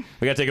 Okay.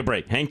 We got to take a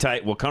break. Hang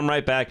tight. We'll come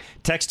right back.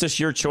 Text us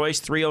your choice,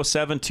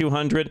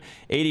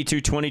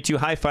 307-200-8222.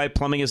 High Five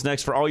Plumbing is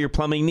next for all your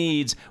plumbing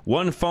needs.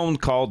 One phone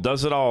call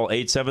does it all,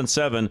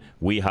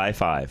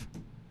 877-WE-HIGH-FIVE.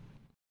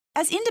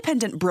 As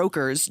independent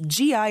brokers,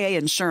 GIA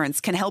Insurance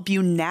can help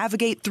you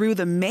navigate through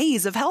the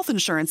maze of health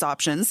insurance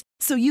options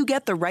so you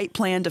get the right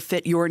plan to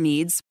fit your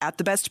needs at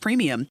the best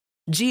premium.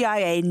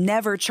 GIA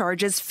never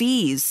charges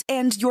fees,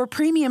 and your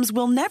premiums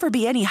will never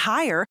be any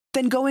higher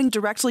than going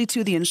directly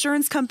to the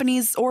insurance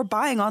companies or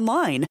buying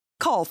online.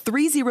 Call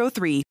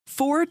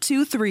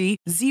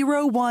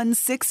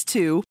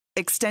 303-423-0162,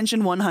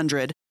 extension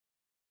 100.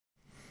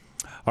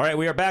 All right,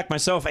 we are back.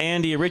 Myself,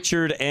 Andy,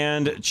 Richard,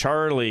 and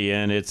Charlie,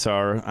 and it's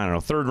our,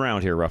 third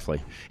round here,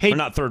 roughly. Hey- Or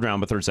not third round,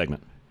 but third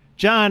segment.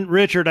 John,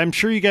 Richard, I'm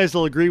sure you guys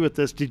will agree with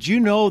this. Did you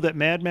know that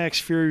Mad Max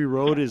Fury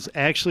Road is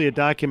actually a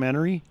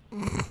documentary?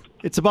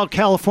 It's about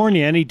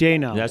California any day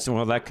now.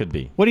 That could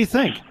be. What do you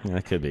think? Yeah,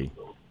 that could be.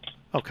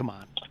 Oh, come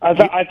on. I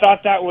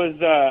thought that was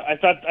I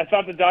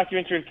thought the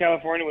documentary of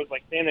California was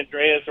like San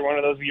Andreas or one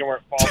of those where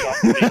it falls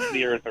off the face of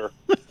the earth, or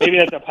maybe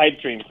that's a pipe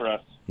dream for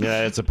us.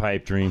 Yeah, it's a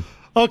pipe dream.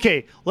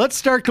 Okay, let's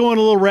start going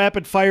a little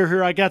rapid fire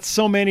here. I got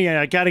so many,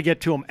 I got to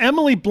get to them.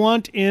 Emily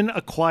Blunt in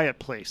A Quiet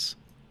Place.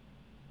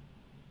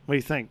 What do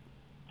you think?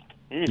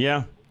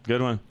 Yeah,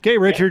 good one. Okay,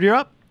 Richard, you're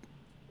up.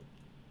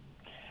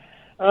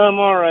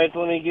 All right,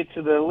 let me get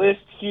to the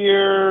list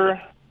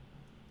here.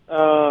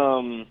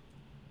 I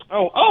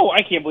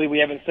can't believe we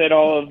haven't said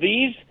all of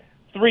these.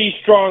 3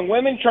 strong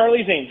women,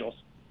 Charlie's Angels.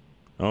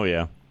 Oh,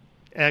 yeah.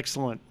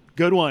 Excellent.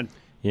 Good one.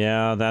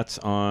 Yeah, that's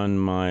on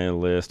my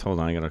list. Hold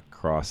on, I got to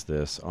cross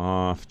this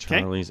off.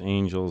 Charlie's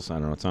Angels. I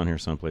don't know. It's on here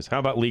someplace. How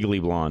about Legally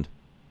Blonde?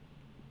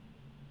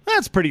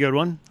 That's a pretty good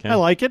one. Okay. I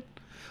like it.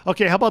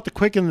 Okay, how about The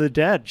Quick and the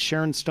Dead,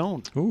 Sharon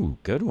Stone? Ooh,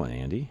 good one,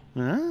 Andy.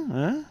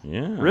 Yeah.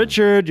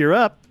 Richard, you're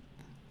up.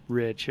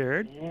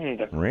 Richard.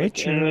 The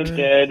Richard. and the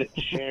Dead,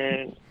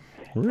 Sharon.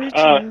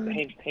 Richard.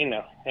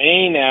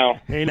 Hey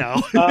now.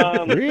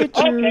 Richard.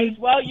 Okay,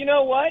 well, you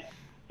know what?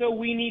 So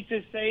we need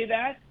to say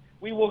that.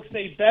 We will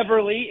say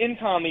Beverly in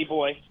Tommy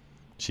Boy.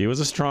 She was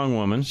a strong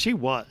woman. She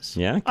was.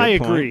 Yeah, good I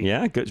point. agree.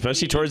 Yeah, good,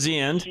 especially towards the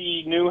end.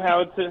 She knew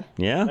how to.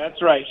 Yeah. That's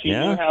right. She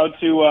Yeah. knew how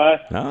to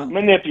No,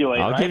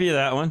 manipulate. I'll right? give you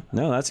that one.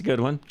 No, that's a good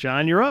one.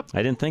 John, you're up.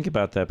 I didn't think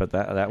about that, but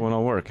that one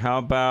will work. How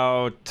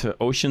about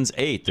Ocean's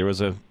 8? There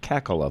was a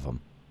cackle of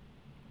them.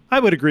 I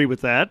would agree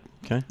with that.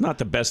 Okay. Not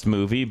the best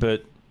movie,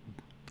 but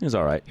it was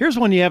all right. Here's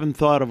one you haven't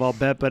thought of, I'll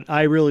bet, but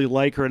I really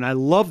like her, and I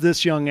love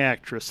this young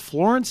actress,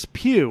 Florence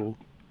Pugh,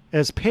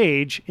 as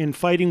Paige in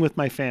Fighting with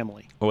My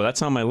Family. Oh,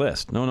 that's on my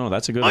list. No,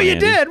 that's a good Oh, one, you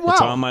Andy. did? Wow.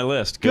 It's on my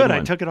list. Good, I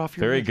one. took it off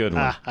your Very list. good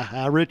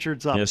one.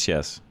 Richard's up.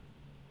 Yes.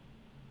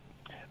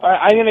 All right,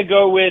 I'm going to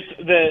go with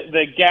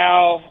the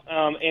gal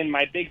in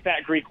My Big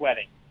Fat Greek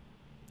Wedding.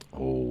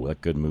 Oh,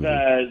 that good movie.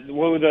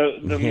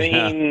 The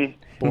main.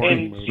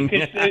 Boring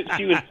And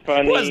she was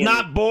funny. It was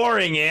not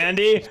boring,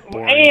 Andy.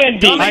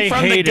 Andy! Coming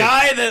from the hated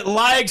guy that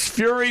likes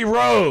Fury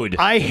Road.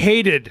 I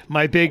hated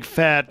My Big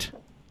Fat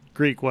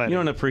Greek Wedding. You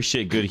don't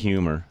appreciate good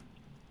humor.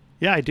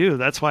 Yeah, I do.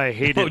 That's why I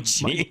hate Oh, it.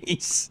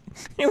 jeez.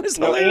 It was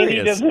No, Andy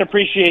hilarious. doesn't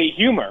appreciate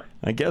humor.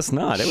 I guess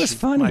not. It was My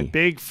funny.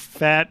 big,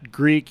 fat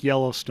Greek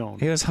Yellowstone.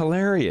 It was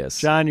hilarious.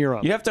 John, you're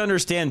up. You have to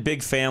understand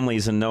big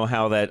families and know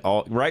how that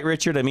all, right,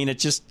 Richard? I mean,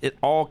 it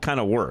all kind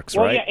of works,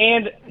 Well, right?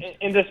 yeah,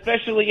 and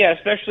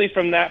especially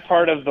from that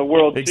part of the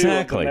world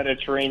Exactly. too, of the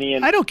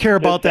Mediterranean. I don't care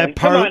about that system.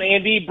 part. Come on,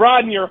 Andy,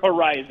 broaden your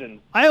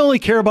horizon. I only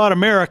care about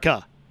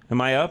America. Am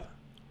I up?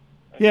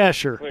 Yeah,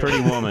 sure. Pretty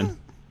Woman.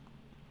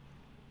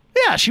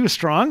 Yeah, she was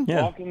strong.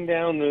 Yeah. Walking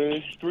down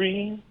the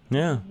street.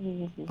 Yeah.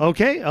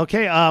 Okay.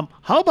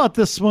 How about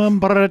this one?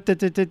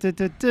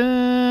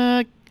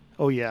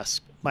 Oh,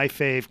 yes. My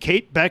fave.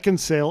 Kate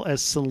Beckinsale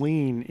as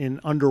Celine in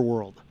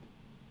Underworld.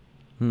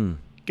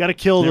 Got to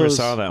kill Never those.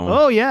 saw that one.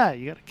 Oh, yeah.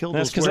 You got to kill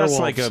That's those because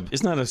werewolves. that's like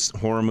isn't that a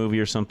horror movie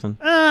or something?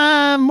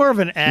 More of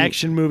an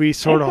action movie,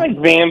 sort It's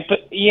of. like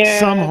yeah,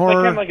 Some it's horror.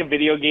 like kind of like a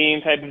video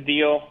game type of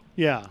deal.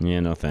 Yeah. Yeah,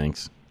 no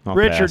thanks. I'll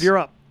Richard, pass. you're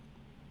up.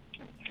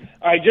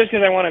 All right, just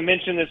because I want to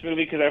mention this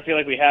movie because I feel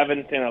like we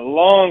haven't in a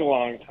long,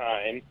 long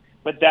time,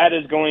 but that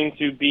is going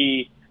to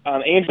be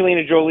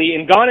Angelina Jolie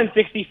in Gone in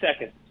 60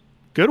 Seconds.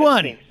 Good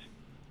one.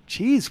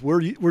 Jeez,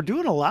 we're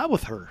doing a lot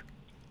with her.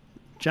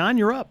 John,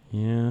 you're up.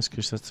 Yes,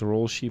 because that's the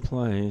role she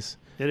plays.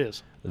 It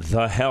is.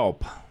 The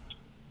Help. I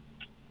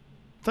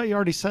thought you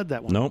already said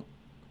that one. Nope.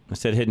 I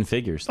said Hidden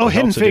Figures. Oh, The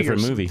Hidden Help's a Figures.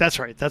 different movie.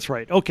 That's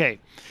right. Okay.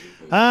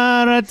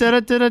 How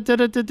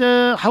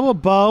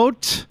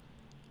about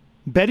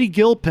Betty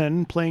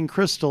Gilpin playing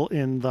Crystal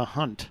in The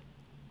Hunt?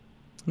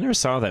 I never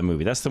saw that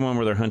movie. That's the one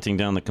where they're hunting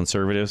down the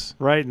conservatives.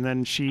 Right, and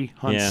then she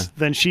hunts. Yeah.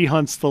 Then she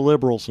hunts the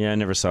liberals. Yeah, I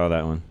never saw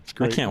that one.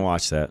 great. I can't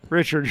watch that.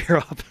 Richard, you're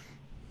up.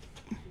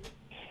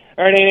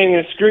 All right, Andy, I'm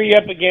going to screw you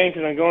up again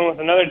because I'm going with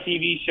another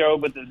TV show,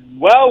 but it's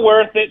well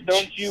worth it.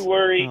 Don't you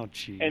worry. Oh,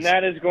 jeez. And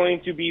that is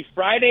going to be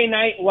Friday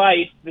Night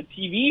Lights, the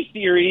TV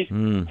series.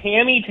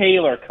 Tammy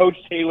Taylor, Coach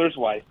Taylor's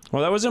wife.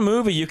 Well, that was a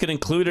movie. You could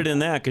include it in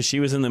that because she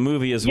was in the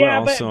movie as Yeah,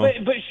 well. but, so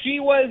but she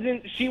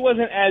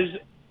wasn't as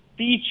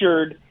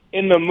featured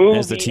in the movie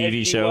As the TV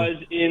she show? was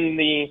in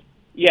the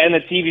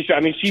TV show. I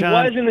mean, she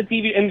John. was in the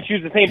TV, and she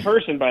was the same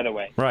person, by the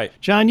way. right.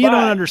 John, you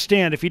don't But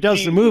understand. If he does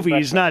she the movie,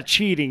 was he's not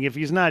cheating. If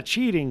he's not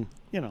cheating,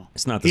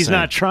 It's not the he's same.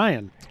 not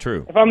trying.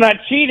 True. If I'm not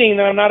cheating,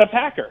 then I'm not a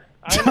Packer.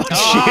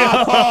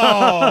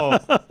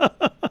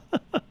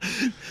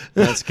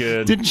 That's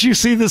good. Didn't you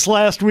see this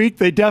last week?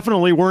 They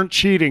definitely weren't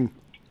cheating.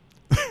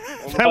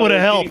 That would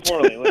have helped.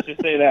 Poorly, let's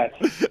just say that.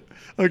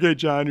 Okay,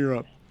 John,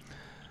 you're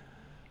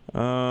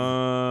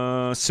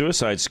up.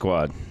 Suicide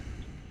Squad.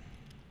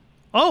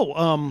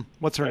 Oh,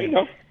 what's her There you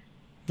name? go.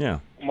 Yeah.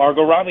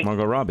 Margot Robbie.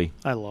 Margot Robbie.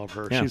 I love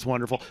her. Yeah. She's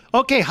wonderful.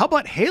 Okay, how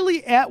about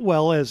Haley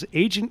Atwell as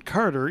Agent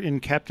Carter in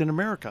Captain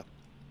America?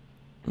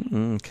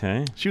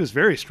 Okay. She was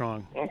very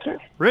strong. Okay.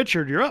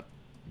 Richard, you're up.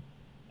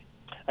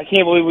 I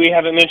can't believe we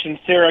haven't mentioned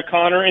Sarah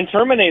Connor in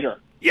Terminator.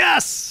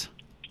 Yes!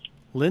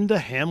 Linda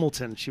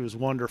Hamilton. She was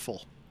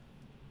wonderful.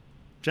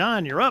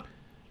 John, you're up.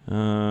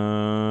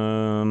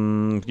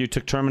 You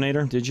took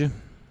Terminator, did you?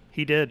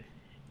 He did.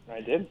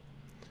 I did.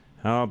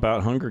 How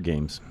about Hunger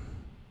Games?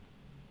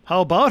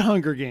 How about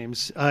Hunger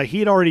Games?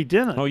 He'd already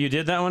done it. Oh, you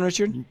did that one,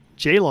 Richard?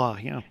 J-Law,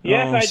 yeah.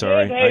 Yes, Oh, I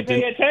sorry. did. Hey, I pay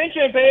didn't-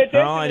 attention. Pay attention.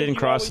 No, I didn't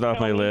cross it off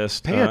my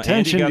list. Pay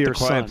attention Andy got to The your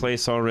Quiet son.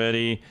 Place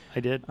already. I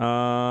did.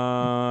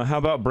 How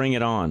about Bring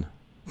It On?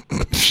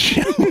 What?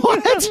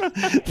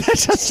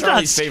 That's just not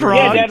Charlie's favorite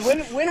strong. Yeah, Dad,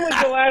 when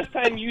was the last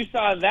time you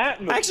saw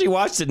that movie? I actually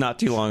watched it not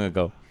too long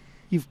ago.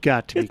 You've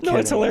got to be kidding. No,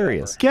 it's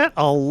hilarious. Get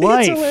a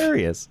life. It's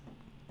hilarious.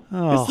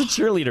 Oh, It's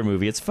the cheerleader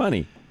movie. It's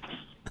funny.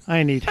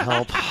 I need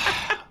help.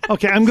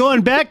 Okay, I'm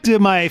going back to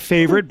my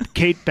favorite,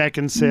 Kate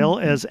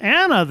Beckinsale, as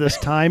Anna this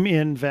time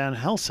in Van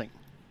Helsing.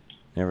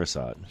 Never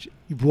saw it.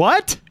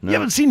 What? No. You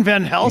haven't seen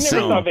Van Helsing?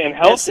 never saw Van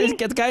Helsing?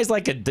 The guy's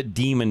like a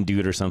demon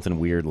dude or something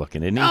weird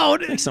looking, isn't he? No,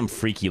 like some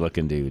freaky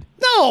looking dude,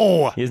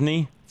 No! isn't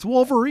he? It's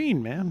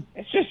Wolverine, man.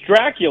 It's just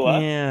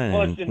Dracula. Yeah.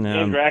 Well, it's in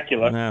no,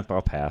 Dracula. Nah,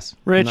 I'll pass.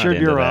 Richard, Not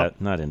into you're that.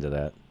 up. Not into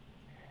that.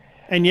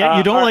 And yet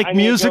you don't like I'm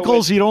gonna go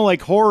musicals, with- you don't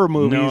like horror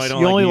movies. No, I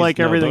don't you only music. like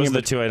No, everything Those in are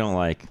the between. two I don't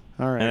like.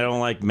 All right. And I don't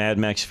like Mad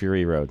Max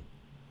Fury Road.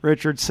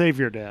 Richard, save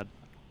your dad.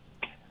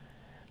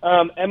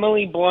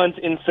 Emily Blunt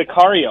in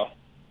Sicario.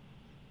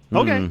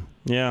 Okay.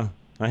 Yeah,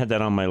 I had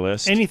that on my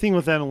list. Anything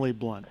with Emily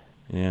Blunt.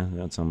 Yeah,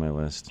 that's on my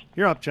list.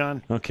 You're up,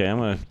 John. Okay, I'm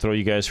going to throw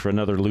you guys for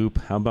another loop.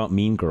 How about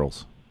Mean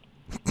Girls?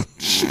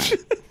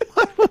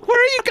 Where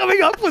are you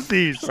coming up with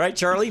these? Right,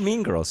 Charlie?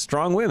 Mean Girls.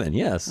 Strong women,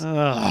 yes.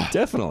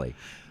 Definitely.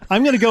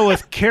 I'm going to go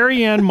with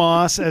Carrie Ann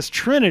Moss as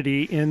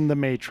Trinity in The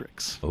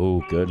Matrix.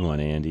 Oh, good one,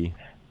 Andy.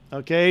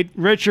 Okay,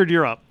 Richard,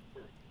 you're up.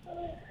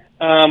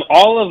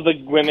 All of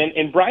the women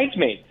in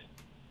Bridesmaids.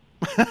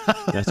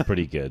 That's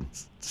pretty good.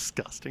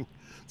 Disgusting.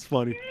 It's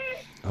funny.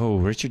 Oh,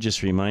 Richard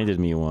just reminded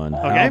me one.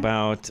 Okay. How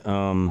about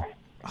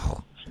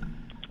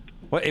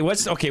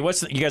what's you guys are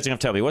gonna have to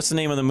tell me what's the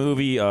name of the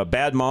movie?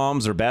 Bad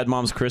Moms or Bad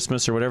Moms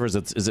Christmas or whatever. Is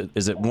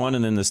it one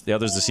and then the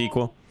other's the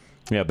sequel?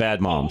 Yeah,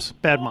 Bad Moms.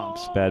 Bad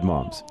Moms. Bad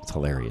Moms. It's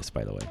hilarious,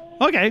 by the way.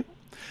 Okay.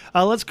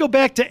 Let's go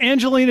back to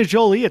Angelina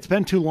Jolie. It's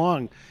been too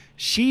long.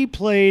 She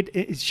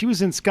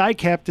was in Sky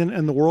Captain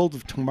and The World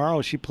of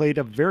Tomorrow. She played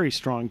a very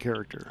strong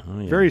character.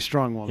 Oh, yeah. Very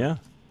strong woman. Yeah.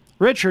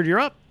 Richard,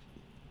 you're up.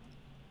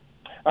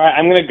 All right,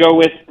 I'm going to go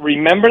with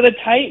Remember the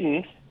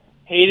Titans,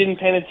 Hayden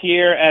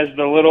Panettiere as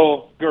the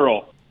little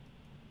girl.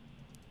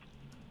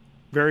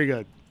 Very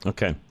good.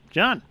 Okay.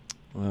 John.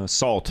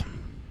 Salt.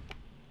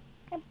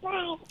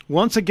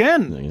 Once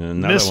again,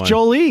 Another Miss one.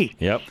 Jolie.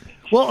 Yep.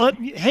 Well,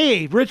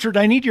 hey, Richard,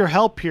 I need your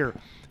help here.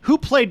 Who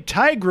played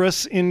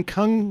Tigress in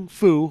Kung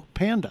Fu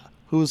Panda?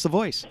 Who was the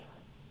voice?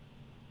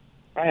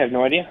 I have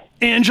no idea.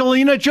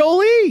 Angelina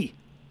Jolie.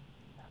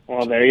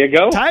 Well, there you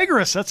go.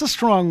 Tigress, that's a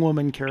strong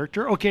woman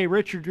character. Okay,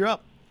 Richard, you're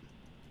up.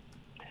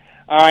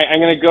 All right, I'm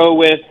going to go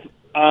with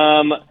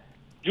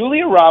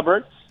Julia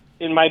Roberts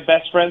in My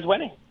Best Friend's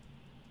Wedding.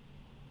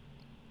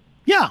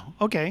 Yeah,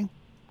 okay.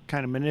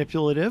 Kind of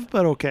manipulative,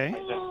 but okay.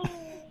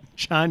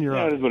 John, you're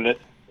up. That is what it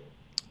is.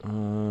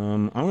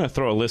 I'm going to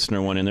throw a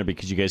listener one in there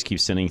because you guys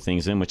keep sending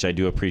things in, which I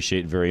do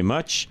appreciate very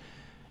much.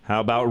 How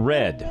about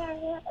Red?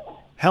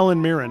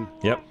 Helen Mirren.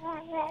 Yep.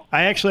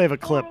 I actually have a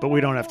clip, but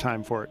we don't have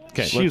time for it.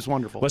 Okay, She was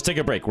wonderful. Let's take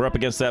a break. We're up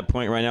against that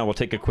point right now. We'll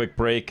take a quick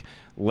break.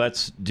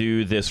 Let's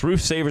do this.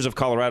 Roof Savers of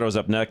Colorado is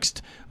up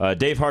next.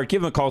 Dave Hart,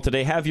 give him a call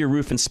today. Have your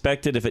roof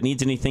inspected. If it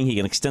needs anything, he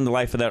can extend the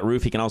life of that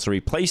roof. He can also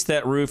replace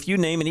that roof. You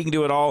name it, he can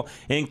do it all,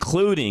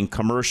 including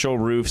commercial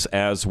roofs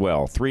as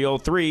well.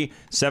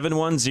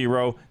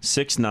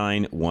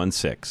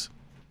 303-710-6916.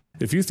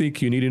 If you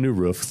think you need a new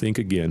roof, think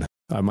again.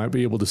 I might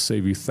be able to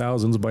save you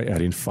thousands by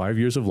adding 5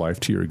 years of life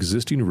to your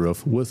existing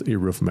roof with a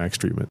Roof Max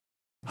treatment.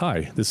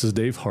 Hi, this is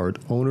Dave Hart,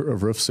 owner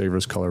of Roof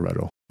Savers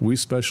Colorado. We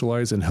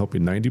specialize in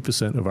helping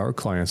 90% of our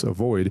clients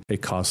avoid a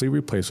costly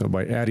replacement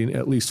by adding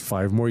at least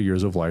 5 more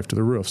years of life to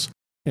the roofs,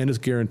 and is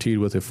guaranteed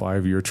with a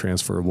 5-year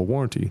transferable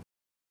warranty.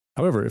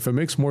 However, if it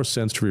makes more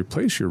sense to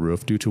replace your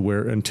roof due to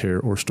wear and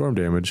tear or storm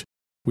damage,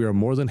 we are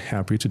more than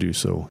happy to do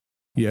so.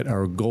 Yet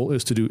our goal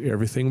is to do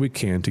everything we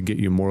can to get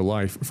you more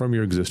life from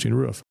your existing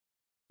roof,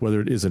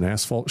 whether it is an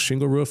asphalt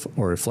shingle roof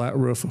or a flat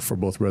roof for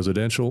both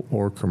residential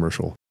or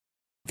commercial.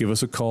 Give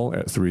us a call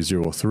at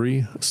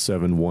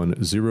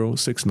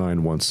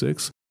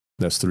 303-710-6916.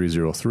 That's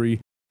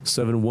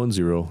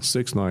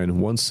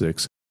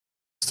 303-710-6916.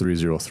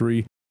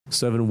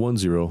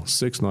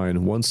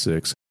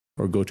 303-710-6916.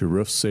 Or go to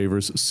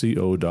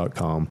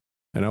roofsaversco.com,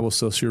 and I will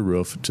assess your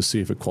roof to see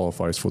if it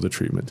qualifies for the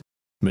treatment.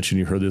 Mention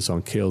you heard this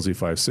on KLZ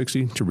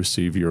 560 to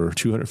receive your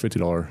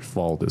 $250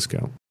 fall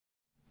discount.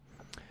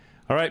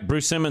 All right,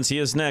 Bruce Simmons, he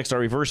is next, our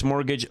reverse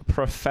mortgage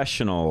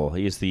professional.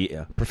 He is the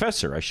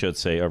professor, I should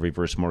say, of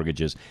reverse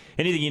mortgages.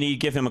 Anything you need,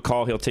 give him a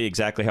call. He'll tell you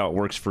exactly how it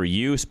works for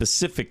you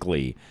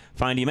specifically.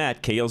 Find him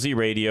at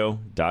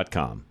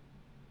klzradio.com.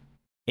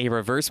 A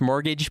reverse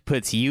mortgage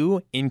puts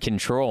you in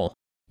control.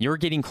 You're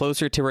getting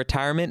closer to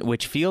retirement,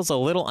 which feels a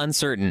little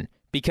uncertain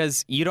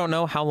because you don't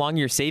know how long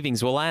your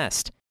savings will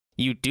last.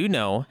 You do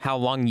know how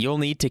long you'll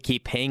need to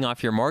keep paying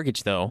off your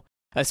mortgage, though.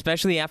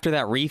 Especially after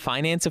that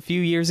refinance a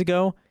few years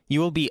ago, you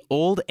will be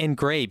old and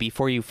gray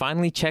before you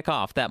finally check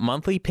off that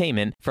monthly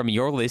payment from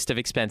your list of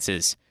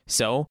expenses.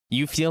 So,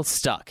 you feel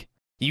stuck.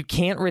 You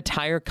can't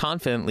retire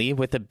confidently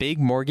with a big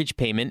mortgage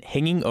payment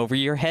hanging over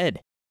your head.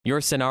 Your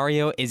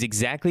scenario is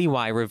exactly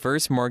why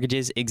reverse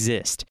mortgages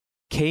exist.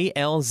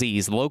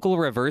 KLZ's local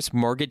reverse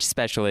mortgage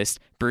specialist,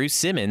 Bruce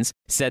Simmons,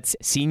 sets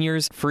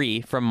seniors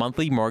free from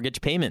monthly mortgage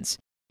payments.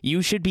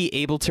 You should be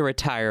able to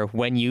retire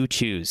when you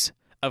choose.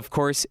 Of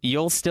course,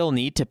 you'll still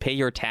need to pay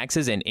your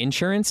taxes and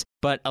insurance,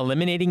 but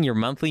eliminating your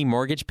monthly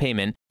mortgage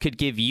payment could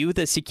give you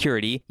the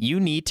security you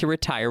need to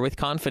retire with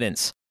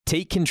confidence.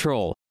 Take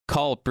control.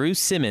 Call Bruce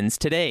Simmons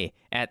today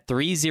at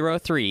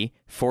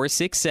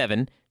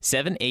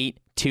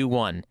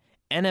 303-467-7821.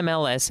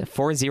 NMLS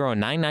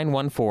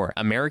 409914.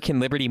 American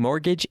Liberty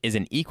Mortgage is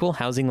an equal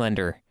housing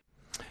lender.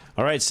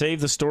 All right,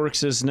 Save the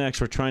Storks is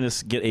next. We're trying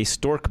to get a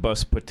stork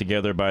bus put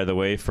together, by the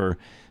way, for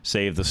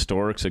Save the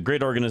Storks. A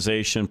great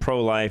organization,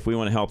 pro-life. We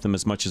want to help them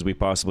as much as we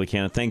possibly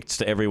can. Thanks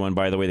to everyone,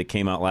 by the way, that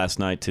came out last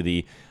night to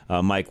the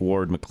Mike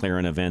Ward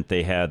McLaren event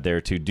they had there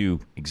to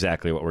do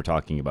exactly what we're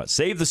talking about.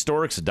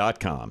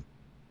 SaveTheStorks.com.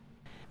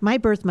 My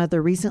birth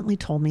mother recently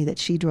told me that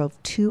she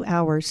drove 2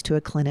 hours to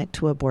a clinic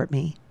to abort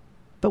me.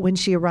 But when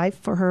she arrived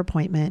for her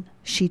appointment,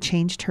 she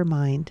changed her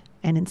mind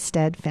and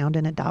instead found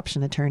an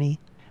adoption attorney.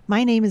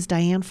 My name is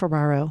Diane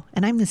Ferraro,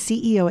 and I'm the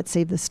CEO at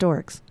Save the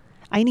Storks.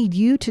 I need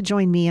you to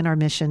join me in our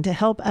mission to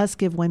help us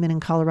give women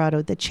in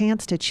Colorado the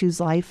chance to choose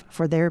life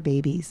for their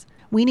babies.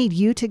 We need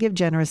you to give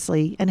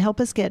generously and help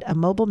us get a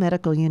mobile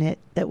medical unit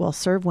that will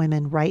serve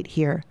women right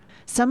here.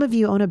 Some of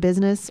you own a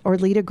business or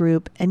lead a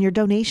group, and your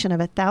donation of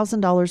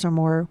 $1,000 or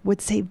more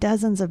would save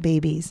dozens of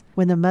babies.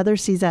 When the mother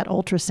sees that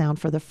ultrasound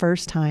for the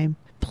first time,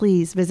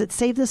 please visit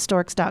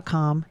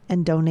SaveTheStorks.com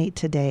and donate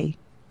today.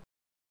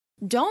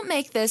 Don't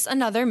make this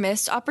another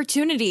missed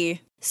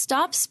opportunity.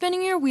 Stop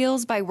spinning your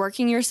wheels by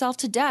working yourself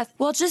to death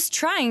while just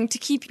trying to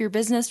keep your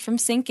business from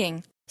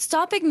sinking.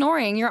 Stop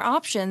ignoring your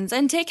options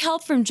and take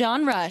help from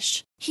John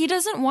Rush. He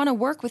doesn't want to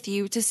work with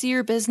you to see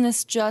your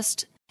business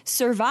just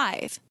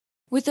survive.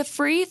 With a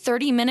free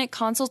 30-minute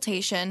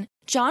consultation,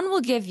 John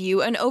will give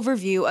you an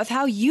overview of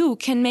how you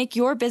can make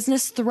your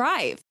business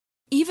thrive,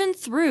 even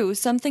through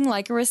something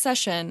like a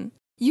recession.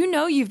 You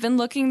know you've been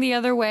looking the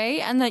other way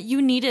and that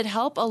you needed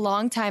help a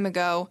long time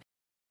ago.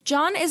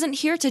 John isn't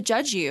here to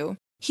judge you.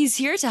 He's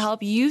here to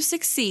help you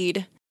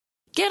succeed.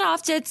 Get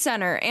off dead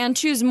center and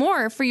choose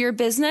more for your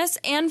business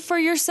and for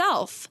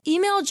yourself.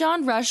 Email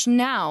John Rush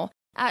now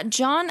at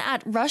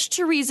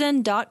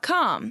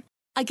john@rushtoreason.com.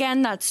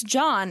 Again, that's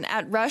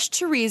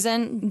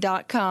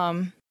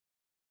john@rushtoreason.com.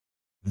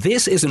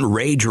 This isn't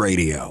rage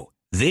radio.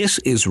 This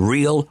is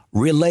real,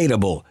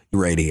 relatable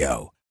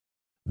radio.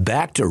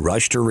 Back to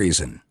Rush to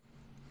Reason.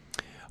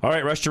 All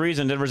right, Rush to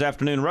Reason, Denver's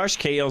Afternoon Rush,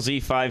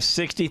 KLZ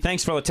 560.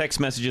 Thanks for all the text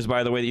messages,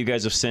 by the way, that you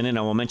guys have sent in.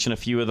 I will mention a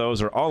few of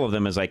those, or all of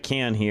them as I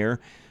can here,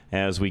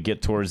 as we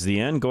get towards the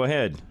end. Go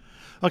ahead.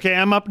 Okay,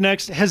 I'm up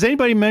next. Has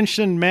anybody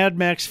mentioned Mad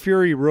Max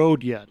Fury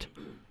Road yet?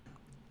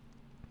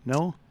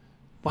 No?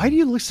 Why do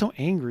you look so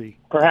angry?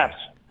 Perhaps.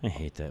 I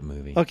hate that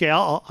movie. Okay,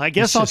 I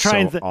guess I'll try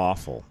and...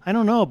 awful. I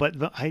don't know, but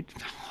I'll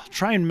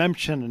try and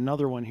mention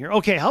another one here.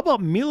 Okay, how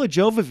about Mila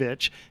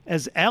Jovovich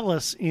as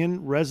Alice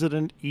in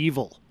Resident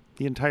Evil,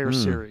 the entire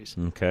series?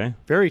 Okay.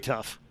 Very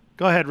tough.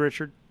 Go ahead,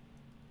 Richard.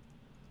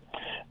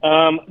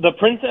 The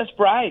Princess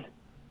Bride.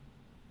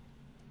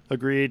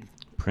 Agreed.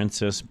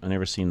 Princess, I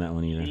never seen that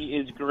one either. She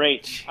is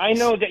great. Jeez. I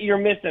know that you're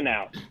missing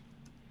out.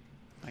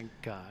 My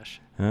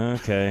gosh.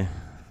 Okay.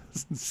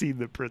 See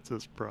the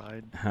Princess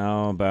Bride.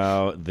 How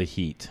about The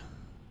Heat?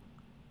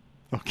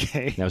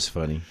 Okay. That was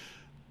funny.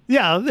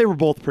 Yeah, they were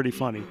both pretty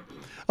funny.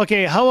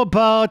 Okay, how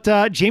about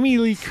Jamie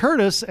Lee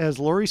Curtis as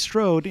Laurie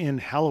Strode in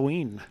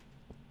Halloween?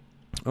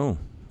 Oh,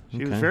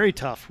 She was very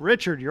tough.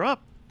 Richard, you're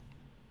up.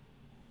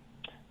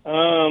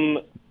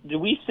 Did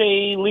we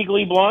say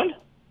Legally Blonde?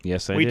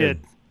 Yes, we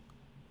did.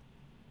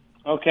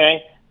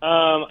 Okay.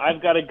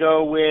 I've got to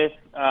go with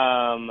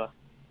the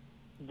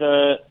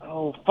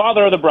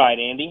Father of the Bride,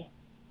 Andy.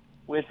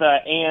 With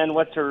Anne,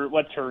 what's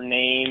her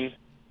name?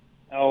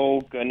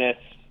 Oh goodness,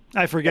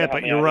 I forget,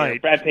 but you're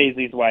right. Brad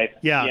Paisley's wife.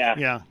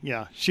 Yeah.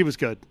 She was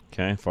good.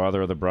 Okay,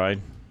 Father of the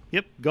Bride.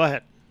 Yep, go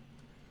ahead.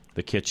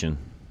 The Kitchen.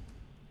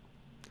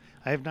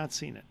 I have not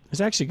seen it.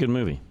 It's actually a good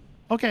movie.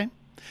 Okay.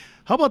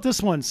 How about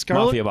this one?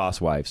 Scarlett. Mafia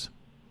Boss Wives.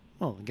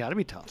 Oh, got to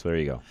be tough. So there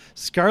you go.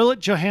 Scarlett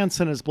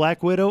Johansson as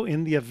Black Widow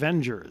in The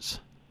Avengers.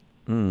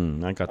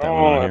 I got that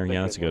one on here.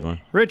 Yeah, that's a good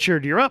one.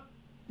 Richard, you're up.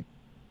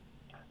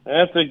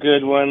 That's a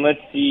good one.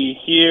 Let's see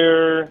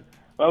here.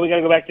 Well, we got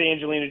to go back to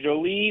Angelina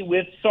Jolie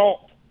with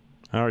Salt.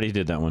 I already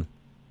did that one.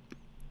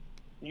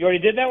 You already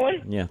did that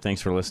one? Yeah,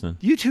 thanks for listening.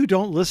 You two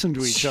don't listen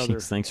to each other.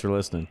 Thanks for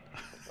listening.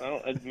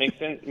 Well, it makes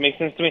sense. Makes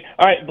sense to me.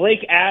 All right,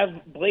 Blake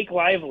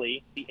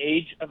Lively, The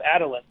Age of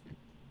Adeline.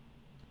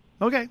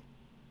 Okay.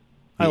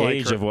 The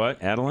Age of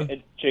what?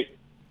 Adeline?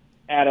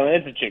 Adeline.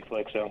 It's a chick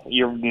flick, so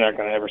you're not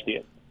going to ever see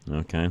it.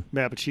 Okay.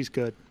 Yeah, but she's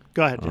good.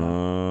 Go ahead,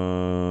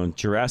 John.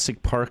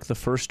 Jurassic Park, the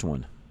first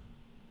one.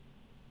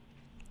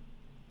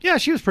 Yeah,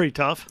 she was pretty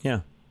tough. Yeah.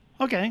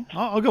 Okay,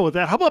 I'll go with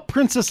that. How about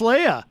Princess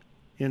Leia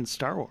in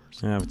Star Wars?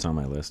 Yeah, it's on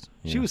my list.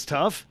 Yeah. She was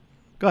tough.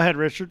 Go ahead,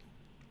 Richard.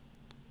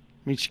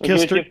 I mean, she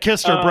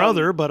kissed her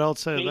brother, but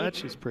outside of that,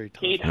 she's pretty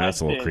tough.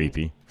 That's a little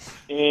creepy.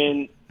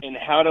 In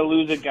How to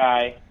Lose a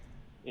Guy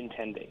in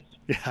 10 Days.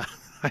 Yeah,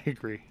 I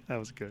agree. That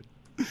was good.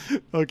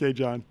 Okay,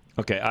 John.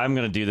 Okay, I'm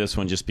going to do this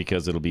one just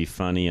because it'll be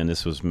funny, and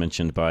this was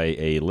mentioned by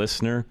a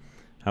listener.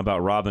 How about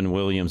Robin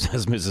Williams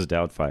as Mrs.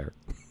 Doubtfire?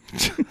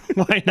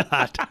 Why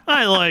not?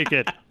 I like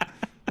it.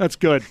 That's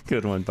good.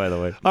 Good one, by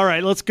the way. All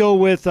right, let's go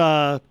with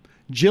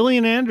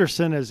Gillian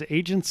Anderson as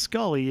Agent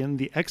Scully in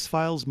the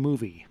X-Files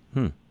movie.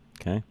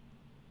 Okay.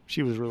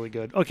 She was really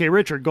good. Okay,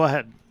 Richard, go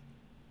ahead.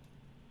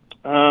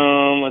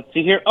 Let's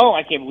see here. Oh,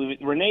 I can't believe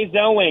it. Renee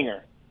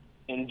Zellweger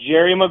and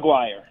Jerry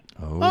Maguire.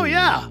 Oh,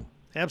 yeah.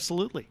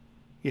 Absolutely.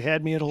 You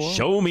had me at hello.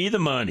 Show me the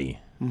money.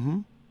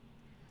 Mm-hmm.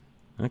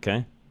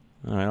 Okay.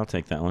 All right, I'll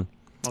take that one.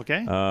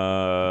 Okay.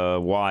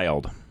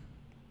 Wild.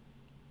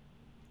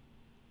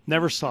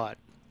 Never saw it.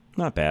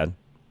 Not bad. A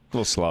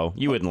little slow.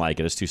 You wouldn't like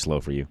it. It's too slow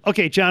for you.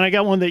 Okay, John, I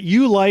got one that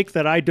you like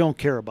that I don't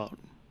care about.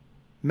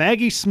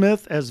 Maggie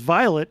Smith as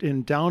Violet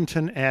in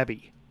Downton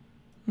Abbey.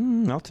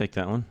 I'll take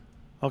that one.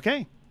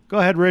 Okay. Go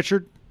ahead,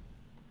 Richard.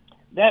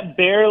 That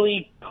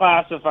barely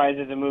classifies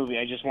as a movie.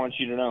 I just want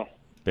you to know.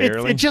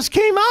 Barely? It just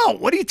came out.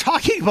 What are you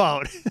talking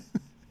about?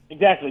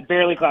 Exactly.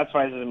 Barely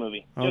classifies as a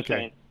movie. Just okay.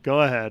 saying.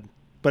 Go ahead.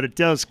 But it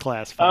does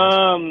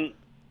classify.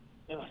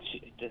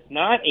 It does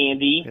not,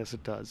 Andy. Yes,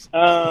 it does.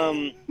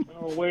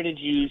 Where did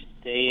you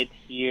say it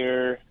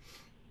here?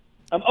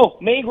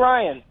 Meg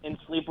Ryan in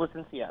Sleepless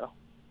in Seattle.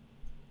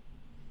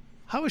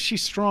 How is she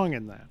strong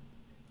in that?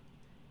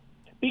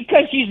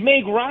 Because she's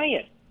Meg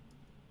Ryan.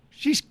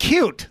 She's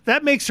cute.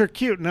 That makes her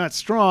cute, not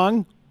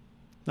strong.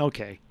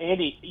 Okay.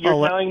 Andy,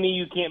 you're telling me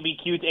you can't be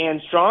cute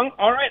and strong?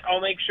 All right,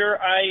 I'll make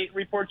sure I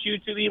report you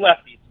to the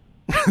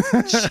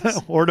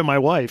lefties. Or to my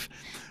wife.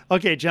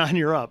 Okay, John,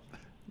 you're up.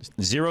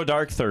 Zero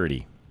Dark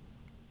 30.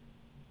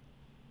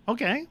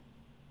 Okay.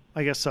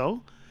 I guess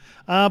so.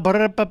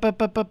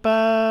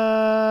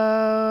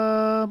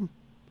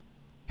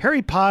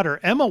 Harry Potter,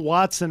 Emma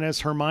Watson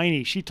as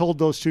Hermione. She told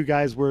those two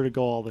guys where to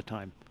go all the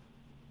time.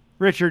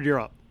 Richard, you're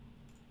up.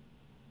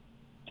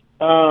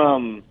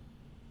 You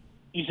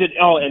said,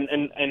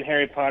 and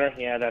Harry Potter.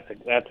 Yeah,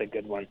 that's a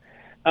good one.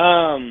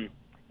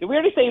 Did we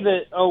already say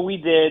that? Oh, we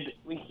did.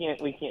 We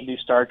can't do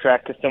Star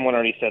Trek because someone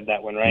already said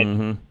that one, right?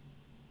 Mm-hmm.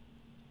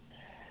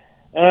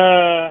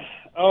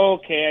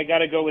 Okay, I got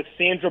to go with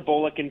Sandra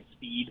Bullock in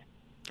Speed.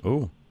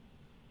 Oh,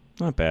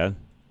 not bad.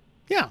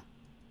 Yeah.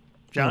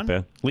 John? Not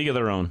bad. League of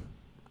Their Own.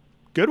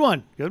 Good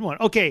one. Good one.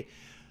 Okay.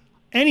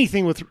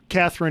 Anything with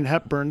Katharine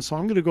Hepburn, so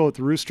I'm going to go with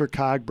Rooster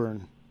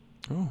Cogburn.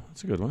 Oh,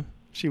 that's a good one.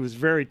 She was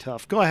very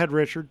tough. Go ahead,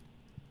 Richard.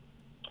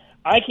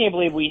 I can't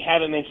believe we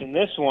haven't mentioned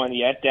this one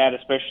yet, Dad,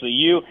 especially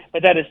you,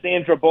 but that is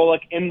Sandra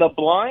Bullock in The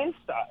Blind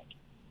Side.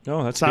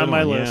 Oh, that's It's a good on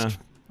my one, list.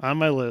 On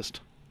my list.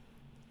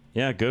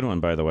 Yeah, good one,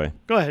 by the way.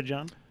 Go ahead,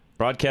 John.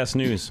 Broadcast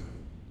News.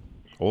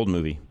 Old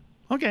movie.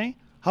 Okay.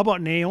 How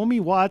about Naomi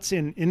Watts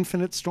in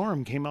Infinite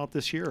Storm? Came out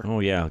this year. Oh,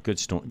 yeah. Good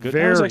story. Good.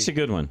 That was actually a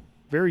good one.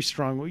 Very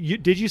strong.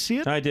 Did you see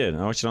it? I did.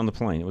 I watched it on the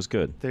plane. It was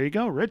good. There you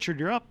go. Richard,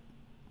 you're up.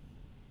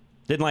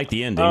 Didn't like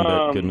the ending,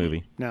 but good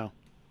movie. No.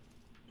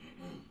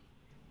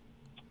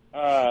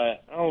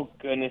 Oh,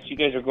 goodness. You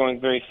guys are going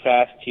very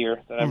fast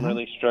here that I'm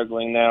really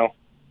struggling now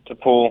to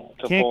pull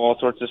all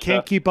sorts of stuff.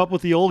 Can't keep up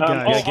with the old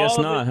guys. I guess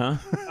not, huh?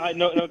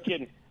 No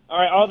kidding. All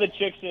right, all the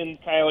chicks in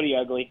Coyote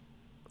Ugly.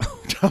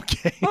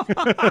 Okay.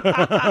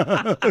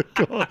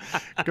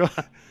 Go.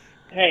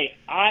 Hey,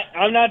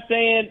 I'm not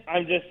saying.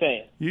 I'm just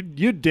saying.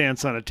 You'd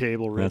dance on a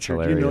table, Richard. That's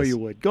hilarious. You know you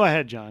would. Go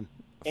ahead, John.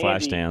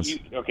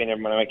 Flashdance. Okay, never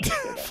mind. I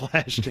can't say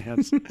that.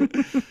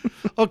 Flashdance.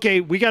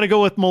 Okay, we got to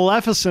go with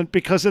Maleficent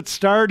because it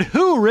starred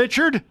who,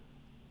 Richard?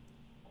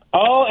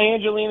 Oh,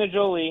 Angelina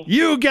Jolie.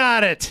 You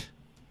got it.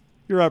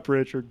 You're up,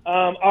 Richard.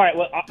 All right.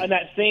 Well, on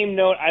that same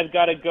note, I've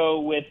got to go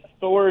with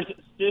Thor's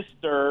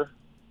sister.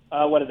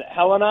 What is it,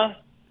 Helena?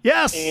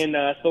 Yes. In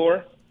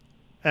Thor.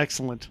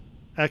 Excellent.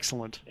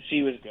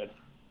 She was good.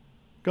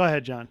 Go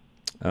ahead, John.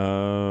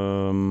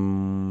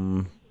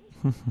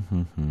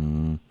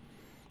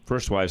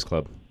 First Wives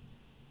Club.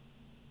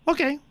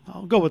 Okay,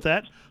 I'll go with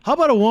that. How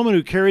about a woman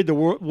who carried the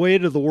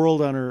weight of the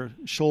world on her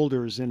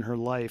shoulders in her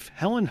life?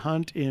 Helen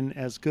Hunt in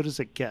As Good as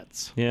It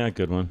Gets. Yeah,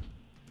 good one.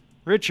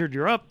 Richard,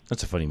 you're up.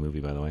 That's a funny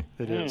movie, by the way.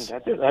 It is.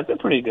 That's a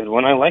pretty good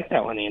one. I like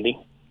that one, Andy.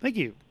 Thank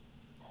you.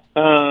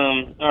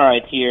 All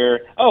right,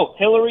 here. Oh,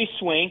 Hilary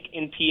Swank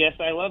in P.S.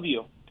 I Love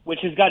You, which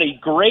has got a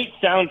great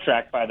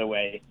soundtrack, by the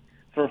way,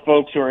 for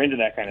folks who are into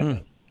that kind of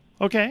thing.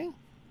 Okay.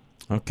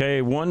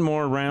 Okay, one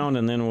more round,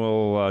 and then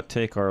we'll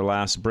take our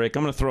last break.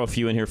 I'm going to throw a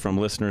few in here from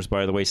listeners,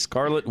 by the way.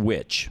 Scarlet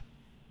Witch.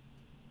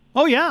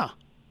 Oh, yeah.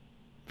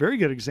 Very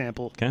good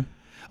example. Okay.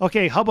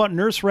 Okay, how about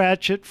Nurse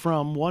Ratched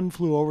from One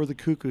Flew Over the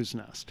Cuckoo's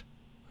Nest?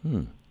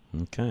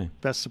 Okay.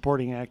 Best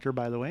supporting actor,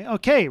 by the way.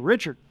 Okay,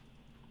 Richard.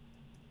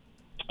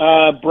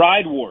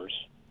 Bride Wars.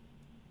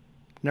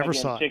 Never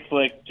saw it. Chick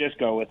flick, just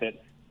go with it.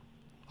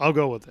 I'll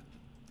go with it.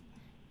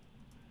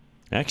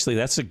 Actually,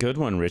 that's a good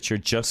one,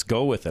 Richard. Just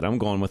go with it. I'm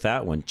going with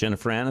that one.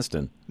 Jennifer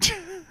Aniston.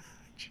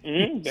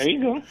 There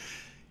you go.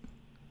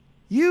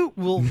 You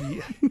will...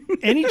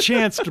 any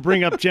chance to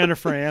bring up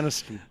Jennifer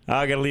Aniston.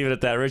 I got to leave it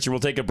at that. Richard, we'll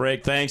take a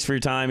break. Thanks for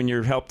your time and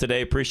your help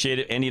today. Appreciate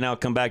it. Andy and I'll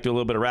come back to a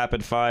little bit of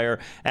rapid fire.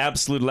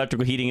 Absolute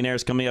Electrical Heating and Air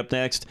is coming up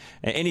next.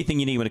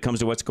 Anything you need when it comes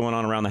to what's going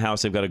on around the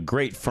house, they've got a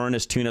great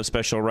furnace tune-up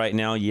special right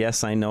now.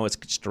 Yes, I know. It's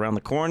just around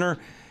the corner.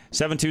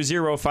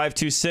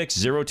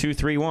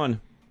 720-526-0231.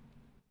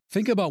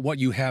 Think about what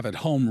you have at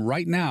home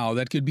right now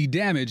that could be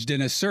damaged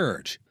in a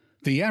surge.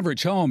 The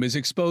average home is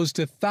exposed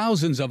to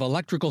thousands of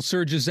electrical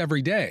surges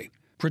every day.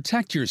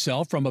 Protect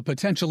yourself from a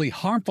potentially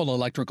harmful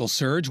electrical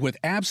surge with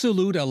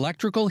Absolute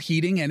Electrical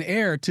Heating and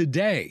Air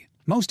today.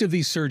 Most of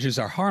these surges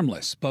are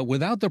harmless, but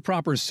without the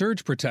proper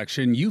surge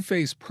protection, you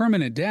face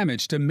permanent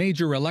damage to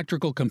major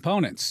electrical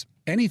components.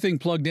 Anything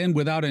plugged in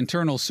without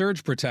internal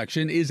surge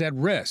protection is at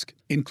risk,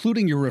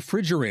 including your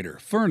refrigerator,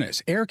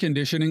 furnace, air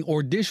conditioning,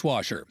 or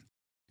dishwasher.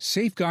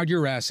 Safeguard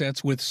your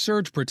assets with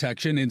surge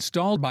protection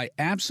installed by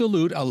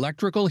Absolute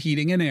Electrical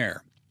Heating and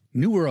Air.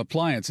 Newer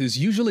appliances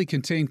usually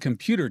contain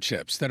computer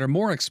chips that are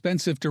more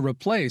expensive to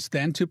replace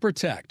than to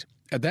protect.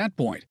 At that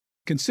point,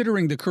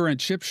 considering the current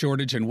chip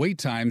shortage and wait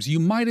times,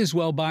 you might as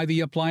well buy the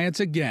appliance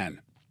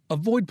again.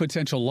 Avoid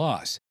potential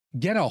loss.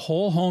 Get a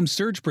whole home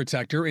surge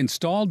protector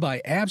installed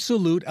by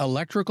Absolute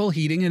Electrical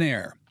Heating and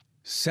Air.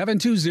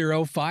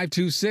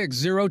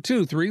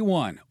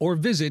 720-526-0231 or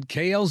visit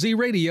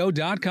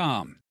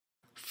klzradio.com.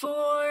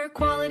 For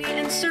quality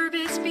and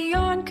service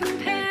beyond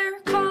compare,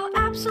 call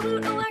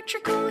Absolute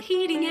Electrical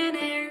Heating and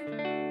Air.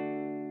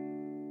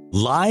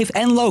 Live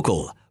and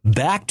local.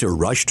 Back to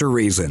Rush to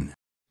Reason.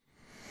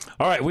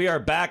 All right, we are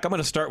back. I'm going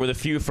to start with a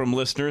few from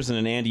listeners, and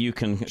then, Andy, you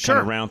can kind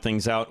of round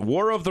things out.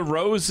 War of the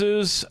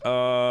Roses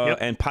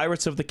and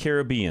Pirates of the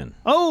Caribbean.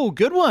 Oh,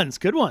 good ones,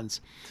 good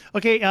ones.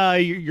 Okay,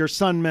 your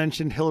son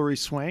mentioned Hilary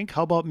Swank.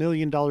 How about $1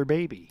 Million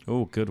Baby?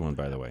 Oh, good one,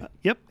 by the way.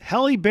 Yep.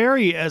 Halle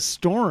Berry as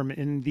Storm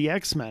in The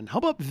X-Men. How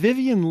about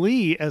Vivian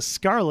Leigh as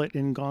Scarlet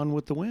in Gone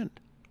with the Wind?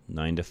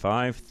 9 to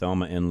 5,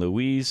 Thelma and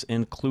Louise,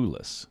 and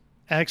Clueless.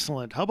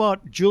 Excellent. How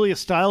about Julia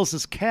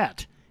Stiles'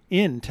 cat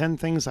in 10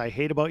 Things I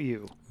Hate About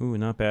You? Ooh,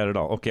 not bad at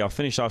all. Okay, I'll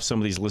finish off some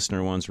of these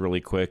listener ones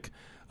really quick.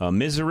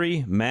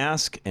 Misery,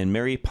 Mask, and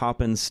Mary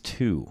Poppins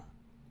 2.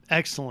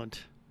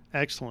 Excellent.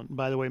 Excellent.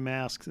 By the way,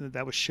 Mask,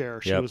 that was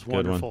Cher. She Yep, was good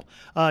one. wonderful.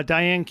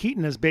 Diane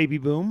Keaton as Baby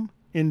Boom.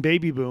 In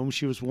Baby Boom,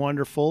 she was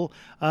wonderful.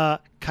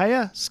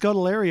 Kaya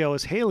Scodelario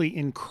as Haley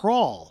in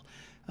Crawl.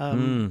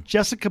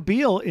 Jessica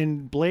Biel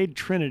in Blade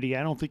Trinity.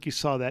 I don't think you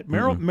saw that.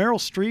 Meryl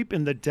Streep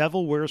in The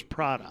Devil Wears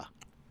Prada.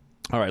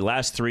 All right,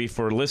 last three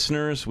for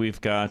listeners.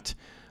 We've got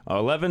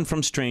 11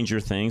 from Stranger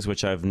Things,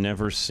 which I've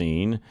never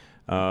seen.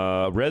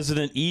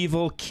 Resident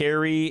Evil,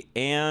 Carrie,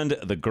 and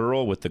The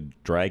Girl with the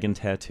Dragon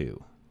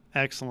Tattoo.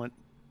 Excellent.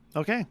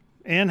 Okay.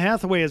 Anne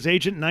Hathaway as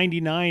Agent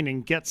 99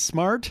 in Get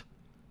Smart.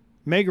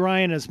 Meg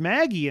Ryan as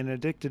Maggie in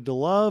Addicted to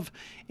Love.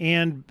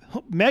 And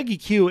Maggie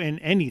Q in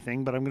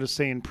anything, but I'm going to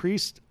say in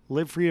Priest,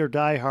 Live Free or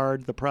Die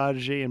Hard, The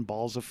Prodigy, and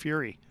Balls of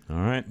Fury. All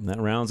right, that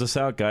rounds us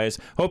out, guys.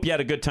 Hope you had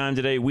a good time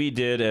today. We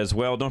did as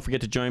well. Don't forget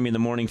to join me in the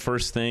morning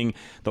first thing.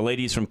 The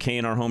ladies from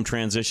K&R Home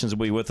Transitions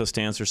will be with us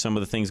to answer some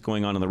of the things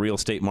going on in the real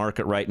estate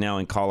market right now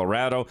in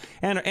Colorado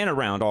and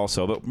around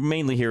also, but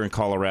mainly here in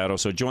Colorado.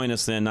 So join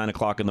us then, 9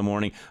 o'clock in the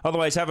morning.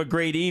 Otherwise, have a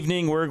great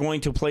evening. We're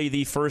going to play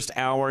the first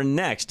hour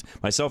next.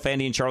 Myself,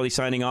 Andy, and Charlie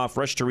signing off.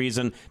 Rush to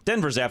Reason,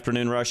 Denver's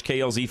Afternoon Rush,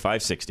 KLZ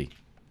 560.